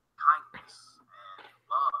kindness and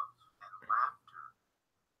love and laughter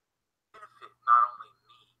benefit not only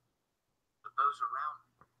me, but those around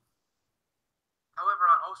me. However,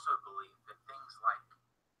 I also believe that things like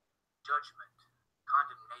judgment,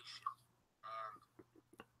 condemnation, and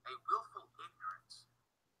a willful ignorance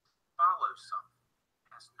follow something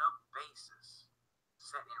that has no basis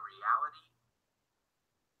set in reality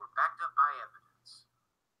or backed up by evidence.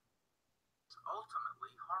 It's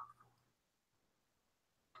ultimately harmful.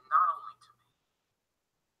 And not only to me,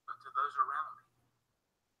 but to those around me.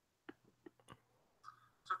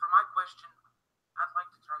 So for my question, I'd like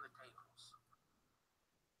to turn the tables.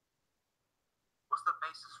 What's the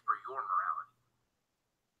basis for your morality?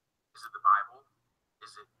 Is it the Bible?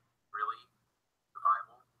 Is it really the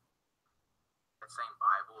Bible? That same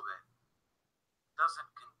Bible that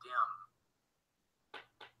doesn't condemn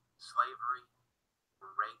slavery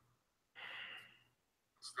or rape.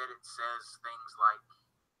 Instead, it says things like,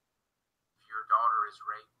 if your daughter is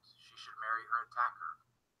raped, she should marry her attacker.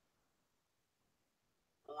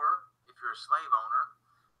 Or, if you're a slave owner,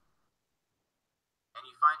 and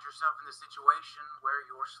you find yourself in the situation where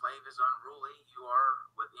your slave is unruly, you are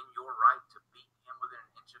within your right to beat him within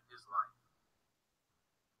an inch of his life.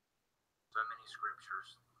 So many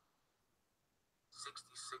scriptures,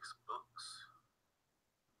 66 books,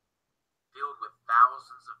 filled with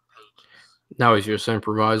thousands of pages. Now he's just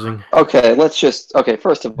improvising. Okay,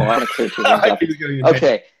 first of all, I want to clear two things up.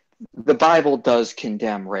 Okay, the Bible does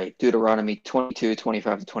condemn rape. Deuteronomy 22,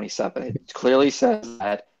 25 to 27. It clearly says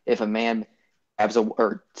that if a man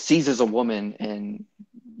seizes a woman and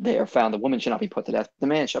they are found, the woman should not be put to death, the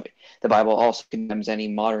man shall be. The Bible also condemns any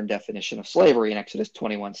modern definition of slavery in Exodus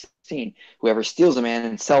 21:16. Whoever steals a man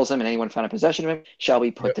and sells him, and anyone found in possession of him, shall be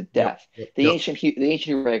put to death. The ancient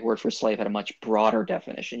Hebraic word for slave had a much broader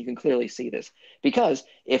definition. You can clearly see this because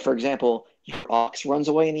if, for example, your ox runs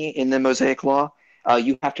away in the Mosaic Law,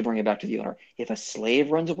 you have to bring it back to the owner. If a slave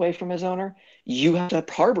runs away from his owner, you have to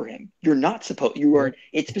harbor him. You're not supposed.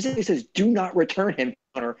 It specifically says, do not return him to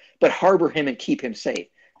the owner, but harbor him and keep him safe.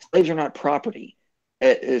 Slaves are not property,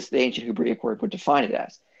 as the ancient Hebraic word would define it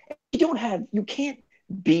as. You can't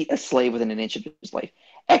beat a slave within an inch of his life.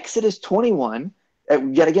 Exodus 21,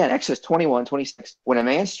 yet again, Exodus 21:26. When a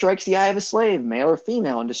man strikes the eye of a slave, male or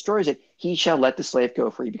female, and destroys it, he shall let the slave go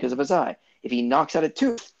free because of his eye. If he knocks out a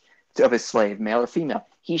tooth of his slave, male or female,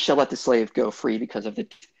 he shall let the slave go free because of the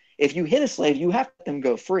tooth. If you hit a slave, you have to let them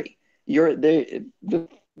go free.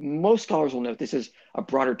 Most scholars will note this is a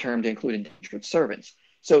broader term to include indentured servants.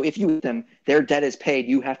 So if you hit them, their debt is paid,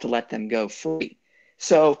 you have to let them go free.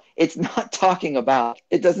 So it's not talking about,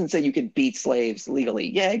 it doesn't say you can beat slaves legally.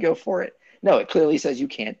 Yeah, go for it. No, it clearly says you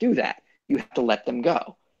can't do that. You have to let them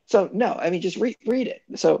go. So no, I mean, just read it.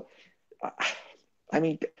 So, I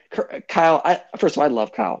mean, Kyle, first of all, I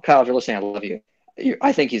love Kyle. Kyle, if you're listening, I love you.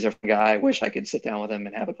 I think he's a fun guy. I wish I could sit down with him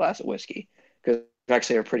and have a glass of whiskey because he's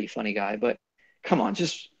actually a pretty funny guy. But come on,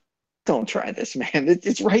 just don't try this, man.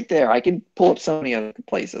 It's right there. I can pull up so many other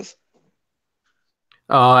places.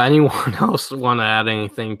 Anyone else want to add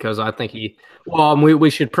anything? Because I think we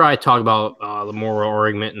should probably talk about the moral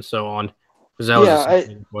argument and so on. Because that was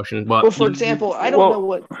a question. But well, for example, I don't know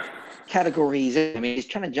what category he's in. I mean, he's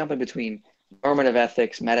trying to jump in between normative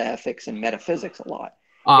ethics, meta-ethics, and metaphysics a lot.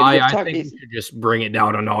 I think we should just bring it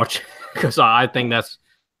down a notch because I think that's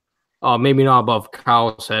maybe not above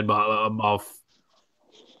Kyle's head, but above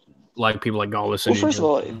like people like Gallus. Well, first of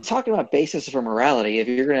all, talking about basis for morality, if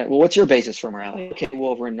you're gonna, what's your basis for morality? Okay,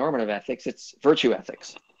 well, if we're in normative ethics, it's virtue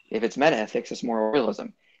ethics. If it's meta-ethics, it's moral realism.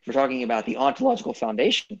 If we're talking about the ontological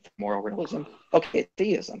foundation for moral realism, okay, it's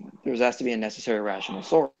theism. There has to be a necessary rational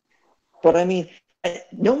source. But I mean,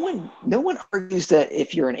 no one argues that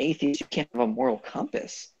if you're an atheist, you can't have a moral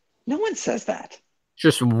compass. No one says that.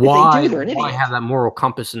 Just why have that moral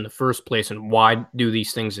compass in the first place, and why do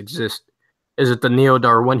these things exist? Is it the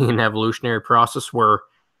neo-Darwinian evolutionary process where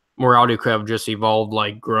morality could have just evolved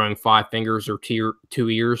like growing 5 fingers or 2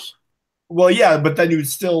 ears? Well, yeah, but then you'd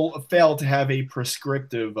still fail to have a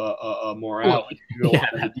prescriptive morality. Yeah,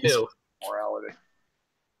 that too. Morality.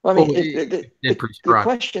 Well, I mean, the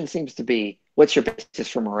question seems to be, what's your basis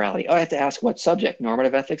for morality? Oh, I have to ask what subject?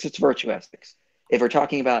 Normative ethics? It's virtue ethics. If we're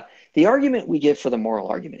talking about the argument we give for the moral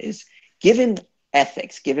argument is, given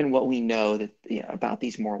ethics, given what we know that about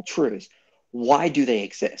these moral truths, why do they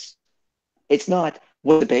exist? It's not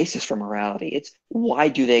what's the basis for morality. It's why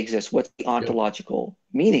do they exist? What's the ontological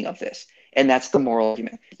meaning of this? And that's the moral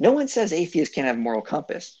argument. No one says atheists can't have a moral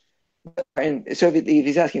compass. And so if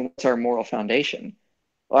he's asking what's our moral foundation,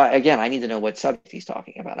 well, again, I need to know what subject he's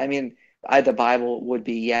talking about. I mean, the Bible would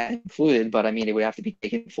be included, but I mean, it would have to be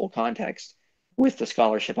taken in full context with the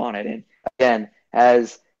scholarship on it. And again,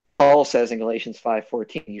 as Paul says in Galatians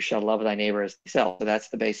 5:14, you shall love thy neighbor as thyself. So that's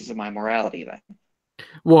the basis of my morality then.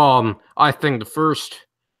 Well, I think the first,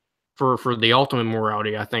 for the ultimate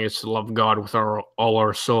morality, I think it's to love God with all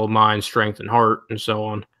our soul, mind, strength, and heart, and so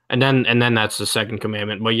on. And then that's the second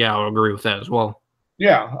commandment. But yeah, I'll agree with that as well.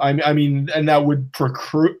 Yeah, I mean, and that would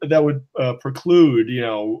preclude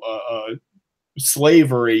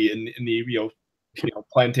slavery in the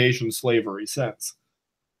plantation slavery sense.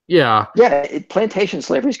 Yeah. Yeah, plantation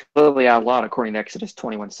slavery is completely outlawed according to Exodus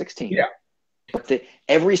 21:16. Yeah. But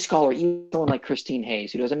every scholar, even someone like Christine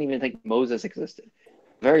Hayes, who doesn't even think Moses existed,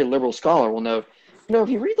 a very liberal scholar, will note, if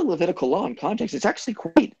you read the Levitical law in context, it's actually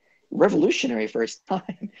quite revolutionary for its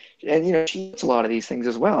time. And, she gets a lot of these things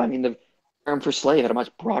as well. I mean, the term for slave had a much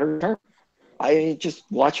broader term. I just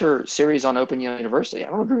watch her series on Open University. I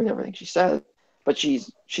don't agree with everything she says, but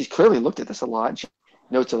she's clearly looked at this a lot. She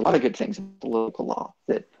notes a lot of good things in the local law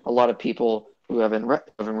that a lot of people who haven't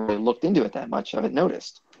really looked into it that much haven't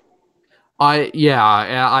noticed. I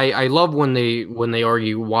love when they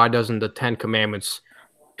argue why doesn't the 10 Commandments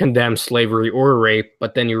condemn slavery or rape,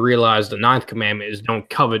 but then you realize the 9th commandment is don't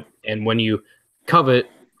covet, and when you covet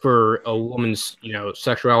for a woman's,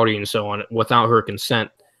 sexuality and so on without her consent,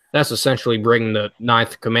 that's essentially breaking the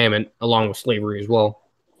 9th commandment along with slavery as well.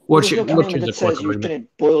 There's no commandment that says you shouldn't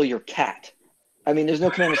boil your cat. I mean, there's no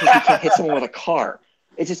commandment that says you can't hit someone with a car.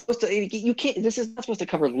 It's just supposed to, you can't, this is not supposed to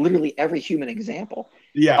cover literally every human example.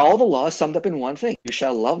 Yeah. All the laws summed up in one thing. You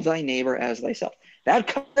shall love thy neighbor as thyself. That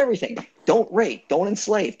covers everything. Don't rape, don't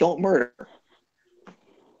enslave, don't murder.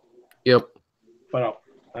 Yep. But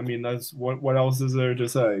I mean, that's what else is there to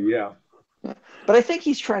say? Yeah. But I think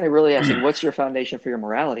he's trying to really ask, what's your foundation for your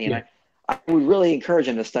morality? And I would really encourage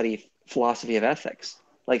him to study philosophy of ethics,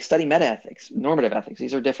 like study metaethics, normative ethics.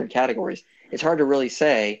 These are different categories. It's hard to really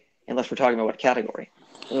say unless we're talking about what category.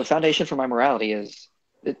 And the foundation for my morality is,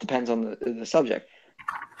 it depends on the subject.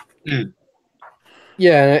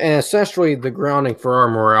 Yeah, and essentially the grounding for our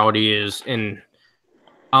morality is in,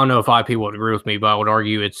 I don't know if people would agree with me, but I would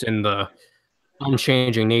argue it's in the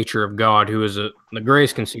unchanging nature of God, who is the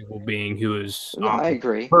greatest conceivable being, who is I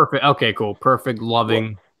agree. Perfect. Okay, cool. Perfect,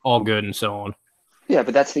 loving, all good, and so on. Yeah,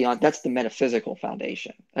 but that's the metaphysical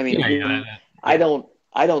foundation. I mean, I don't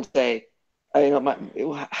say,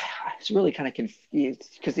 it's really kind of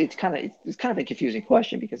confused because it's kind of a confusing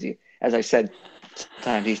question because as I said,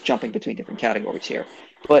 sometimes he's jumping between different categories here.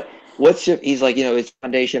 But he's like, is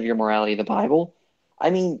foundation of your morality the Bible? I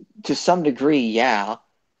mean, to some degree, yeah,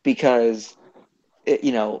 because it,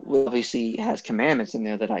 obviously has commandments in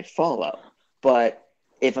there that I follow. But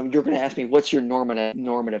if you're going to ask me what's your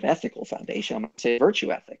normative ethical foundation, I'm going to say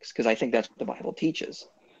virtue ethics because I think that's what the Bible teaches.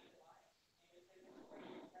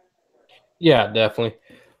 Yeah, definitely.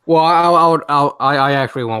 Well, I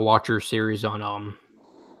actually want to watch your series on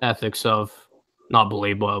ethics of not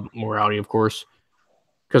belief but morality, of course,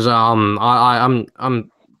 because I'm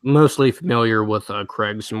mostly familiar with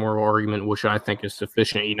Craig's moral argument, which I think is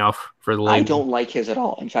sufficient enough for the label. I don't like his at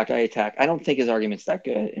all. In fact, I don't think his argument's that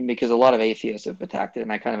good, and because a lot of atheists have attacked it,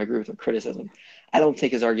 and I kind of agree with the criticism. I don't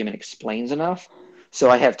think his argument explains enough. So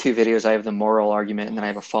I have 2 videos. I have the moral argument, and then I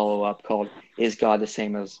have a follow-up called "Is God the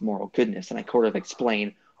Same as Moral Goodness?" And I sort of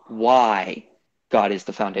explain why God is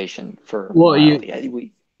the foundation for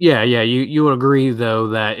morality. You would agree, though,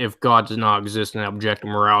 that if God does not exist, then objective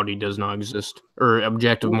morality does not exist, or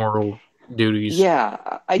objective moral duties.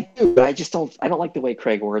 Yeah, I do, but I don't like the way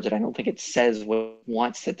Craig words it. I don't think it says what he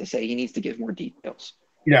wants it to say. He needs to give more details.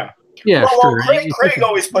 Yeah. Yeah, well, Craig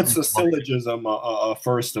always puts the syllogism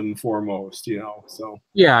first and foremost, so.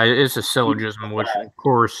 Yeah, it's a syllogism, which, of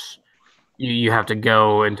course, you have to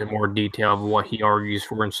go into more detail of what he argues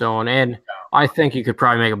for and so on. And I think you could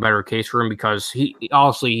probably make a better case for him because he's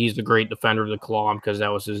the great defender of the Kalam because that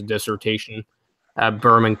was his dissertation at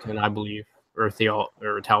Birmingham, I believe, or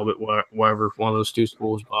Talbot, whatever, one of those 2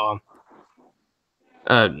 schools.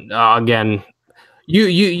 Again,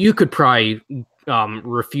 you could probably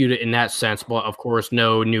refute it in that sense, but of course,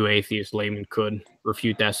 no new atheist layman could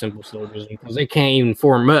refute that simple syllogism because they can't even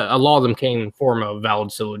a lot of them can't even form a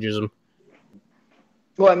valid syllogism.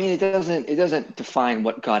 Well, I mean, it doesn't define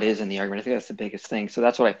what God is in the argument. I think that's the biggest thing. So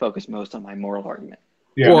that's what I focus most on my moral argument.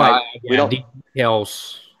 Yeah, well,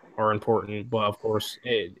 details are important, but of course,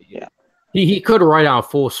 he could write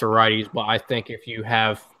out full Sorites, but I think if you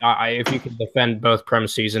can defend both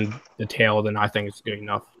premises in detail, then I think it's good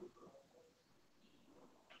enough.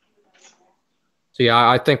 So yeah,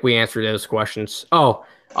 I think we answered those questions. Oh,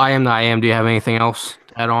 I am. Do you have anything else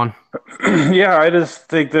to add on? Yeah, I just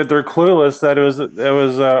think that they're clueless. That it was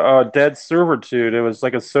a dead servitude. It was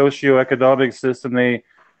like a socioeconomic system they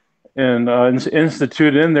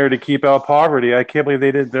instituted in there to keep out poverty. I can't believe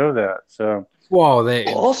they didn't know that. So,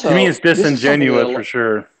 also, to me, it's disingenuous for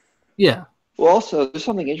sure. Yeah. Well, also, there's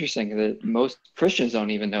something interesting that most Christians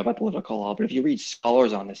don't even know about the Levitical law. But if you read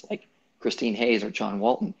scholars on this, like Christine Hayes or John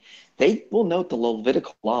Walton, they will note the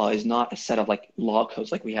Levitical law is not a set of like law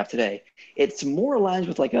codes like we have today. It's more aligned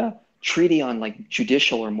with like a treaty on like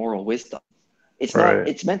judicial or moral wisdom. It's not.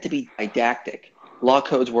 It's meant to be didactic. Law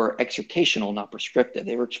codes were exhortational, not prescriptive.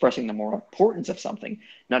 They were expressing the moral importance of something,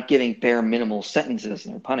 not giving bare minimal sentences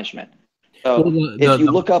and punishment. So if you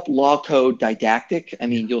look up law code didactic, I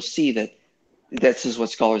mean, you'll see that this is what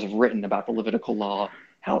scholars have written about the Levitical law,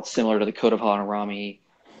 how it's similar to the Code of Hammurabi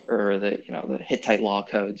or the Hittite law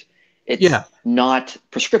codes. It's not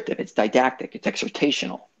prescriptive. It's didactic. It's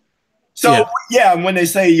exhortational. So when they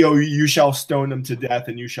say you shall stone them to death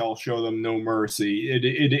and you shall show them no mercy,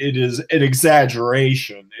 it is an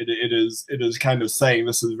exaggeration. It is kind of saying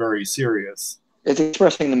this is very serious. It's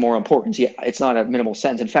expressing the moral importance. Yeah, it's not a minimal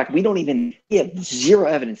sentence. In fact, we have zero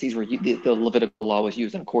evidence the Levitical law was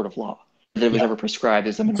used in a court of law. That it was ever prescribed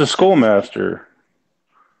as a schoolmaster.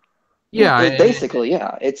 Yeah, basically,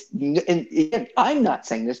 yeah. And again, I'm not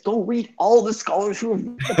saying this. Go read all the scholars who have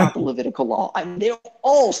written about the Levitical law. I mean, they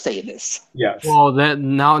all say this. Yes. Well, that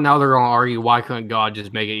now they're gonna argue why couldn't God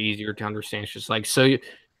just make it easier to understand? It's just like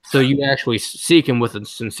so you actually seek Him with a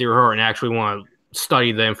sincere heart and actually want to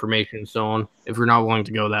study the information and so on. If you're not willing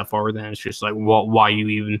to go that far, then it's just like, why you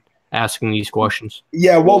even asking these questions?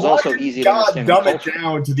 Yeah, well, It was also easy to God understand dumb it culture.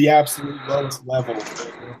 down to the absolute lowest level?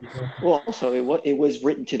 Well, also it was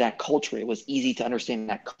written to that culture. It was easy to understand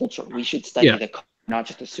that culture. We should study the culture, not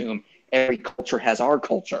just assume every culture has our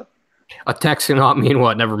culture. A text cannot mean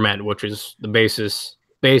what it never meant, which is the basics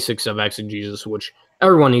of exegesis, which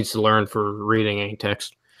everyone needs to learn for reading any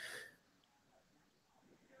text.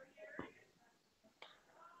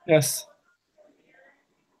 Yes.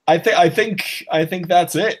 I think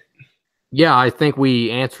that's it. Yeah, I think we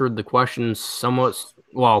answered the questions somewhat,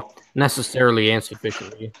 well, necessarily and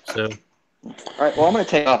sufficiently. So, all right. Well, I'm going to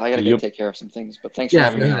take off. I got to go take care of some things. But thanks for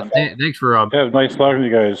having me on. Thanks for yeah, nice talking to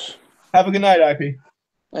you guys. Have a good night, IP.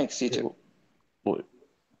 Thanks. You too.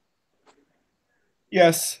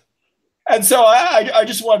 Yes. And so I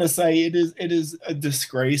just want to say it is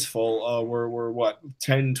disgraceful. We're what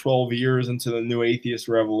 10, 12 years into the new atheist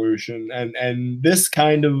revolution, and this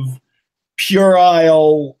kind of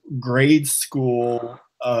puerile grade school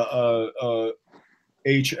HS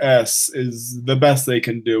is the best they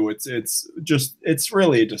can do. It's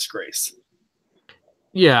really a disgrace.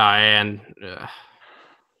 Yeah, and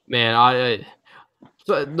man,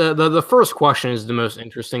 so the first question is the most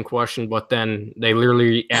interesting question, but then they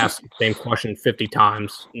literally ask the same question 50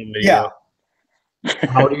 times in the video. Yeah.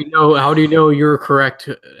 How do you know you're correct?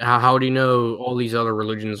 How do you know all these other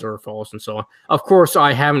religions are false and so on? Of course,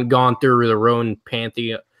 I haven't gone through the Roman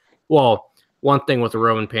pantheon. Well, one thing with the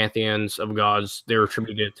Roman pantheons of gods, they're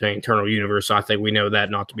attributed to an eternal universe. So I think we know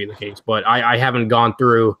that not to be the case. But I haven't gone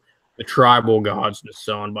through the tribal gods and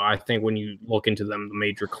so on. But I think when you look into them, the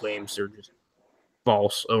major claims are just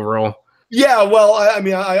false overall. Yeah, well, I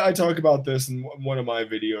mean, I talk about this in one of my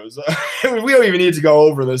videos. We don't even need to go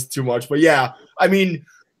over this too much, but yeah, I mean,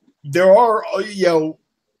 there are,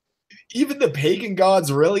 even the pagan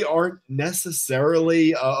gods really aren't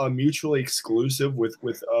necessarily mutually exclusive with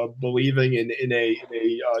believing in a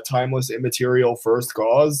timeless, immaterial first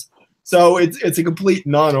cause. So it's a complete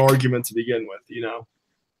non-argument to begin with,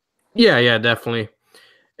 Yeah, definitely.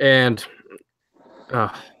 And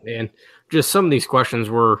man, just some of these questions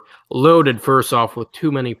were loaded first off with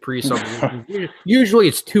too many presuppositions. Usually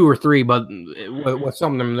it's 2 or 3, but with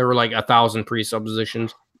some of them there were like 1,000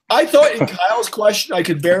 presuppositions. I thought in Kyle's question, I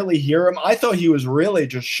could barely hear him. I thought he was really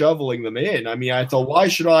just shoveling them in. I mean, I thought, why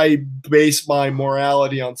should I base my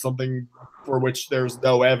morality on something for which there's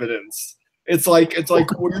no evidence? It's like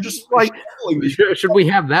well, you're just like, should we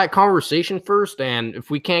have that conversation first? And if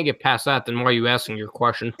we can't get past that, then why are you asking your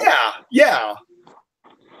question? Yeah.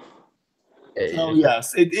 So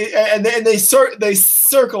yes, and they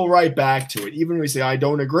circle right back to it. Even when we say I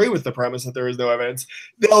don't agree with the premise that there is no evidence,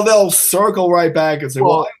 they'll circle right back and say,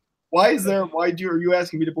 well, why are you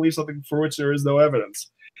asking me to believe something for which there is no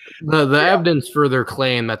evidence? The evidence for their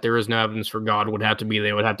claim that there is no evidence for God would have to be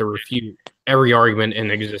they would have to refute every argument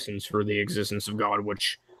in existence for the existence of God,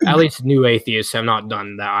 which at least new atheists have not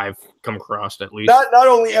done that I've come across, at least. Not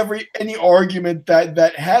only any argument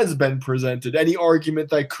that has been presented, any argument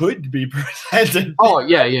that could be presented. Oh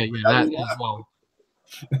yeah, that as well.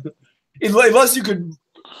 Unless you could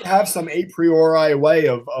have some a priori way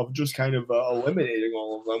of just kind of eliminating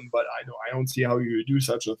all of them, but I don't see how you would do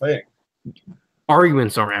such a thing.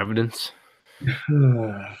 Arguments are evidence.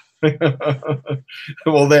 Well,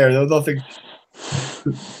 there's nothing.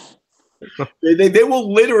 They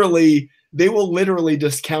will literally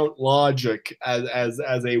discount logic as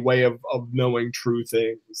a way of knowing true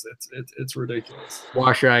things. It's ridiculous.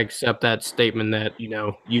 Why should I accept that statement that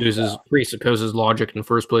presupposes logic in the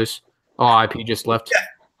first place? Oh, IP just left. Yeah.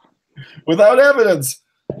 Without evidence.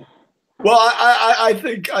 Well, I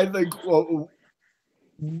think well,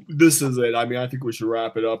 this is it. I mean, I think we should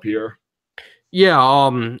wrap it up here.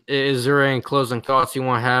 Yeah. Is there any closing thoughts you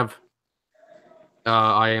want to have?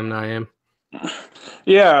 I am.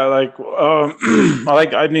 Yeah, I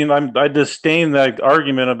disdain that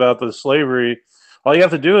argument about the slavery. All you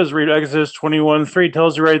have to do is read Exodus 21:3. It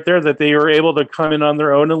tells you right there that they were able to come in on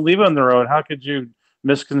their own and leave on their own. How could you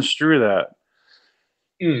misconstrue that?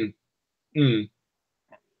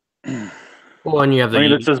 Well, and you have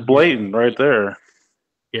it's just blatant right there.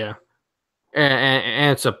 Yeah,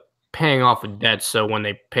 and it's a paying off a debt. So when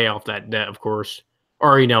they pay off that debt, of course.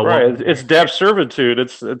 Or right? It's debt servitude.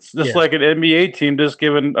 It's just like an NBA team just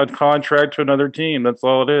giving a contract to another team. That's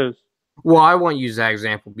all it is. Well, I won't use that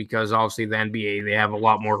example because obviously the NBA, they have a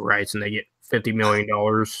lot more rights and they get $50 million.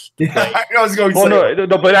 Yeah, I was going to say.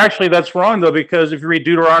 No, but actually that's wrong though, because if you read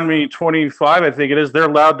Deuteronomy 25, I think it is, they're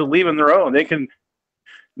allowed to leave on their own. They can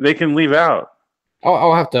leave out.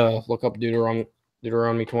 I'll have to look up Deuteronomy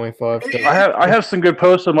 25. I have some good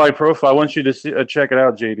posts on my profile. I want you to check it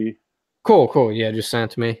out, JD. Cool. Yeah, just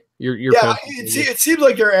send it to me. It seems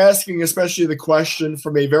like you're asking, especially the question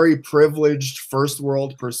from a very privileged first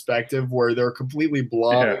world perspective, where they're completely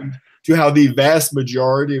blind to how the vast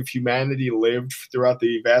majority of humanity lived throughout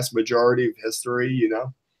the vast majority of history. You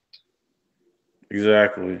know.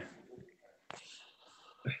 Exactly.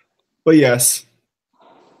 But yes.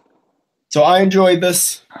 So I enjoyed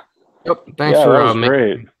this. Yep. Thanks for that was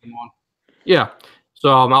great. Yeah. So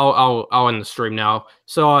I'll end the stream now.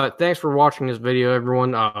 So thanks for watching this video,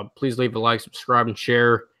 everyone. Please leave a like, subscribe, and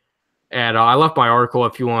share. And I left my article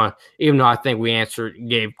if you want. Even though I think we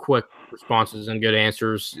gave quick responses and good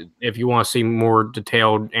answers. If you want to see more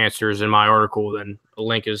detailed answers in my article, then the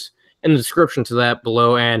link is in the description to that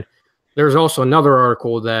below. And there's also another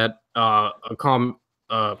article that a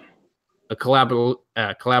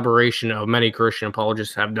collaboration of many Christian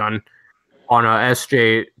apologists have done on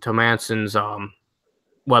S.J. Tomanson's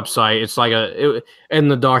website. It's like in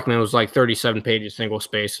the document it was like 37 pages single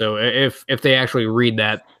space. So if they actually read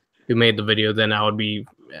that, who made the video, then I would be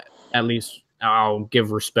at least I'll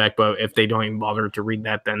give respect. But if they don't even bother to read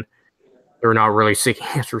that, then they're not really seeking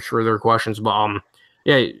answers for their questions. But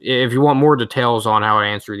yeah, if you want more details on how to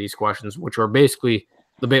answer these questions, which are basically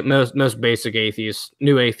the most basic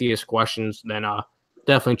new atheist questions, then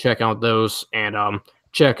definitely check out those, and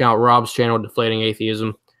check out Rob's channel, Deflating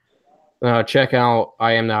Atheism. Check out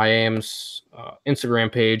I Am the I Am's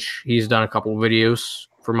Instagram page. He's done a couple of videos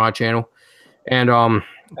for my channel. And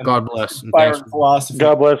God bless. Inspiring philosophy.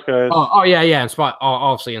 God bless, guys. Oh yeah.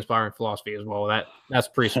 Obviously inspiring philosophy as well. That's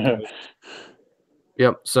presupposed.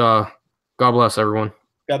 Yep. So God bless everyone.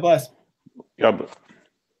 God bless. God bless.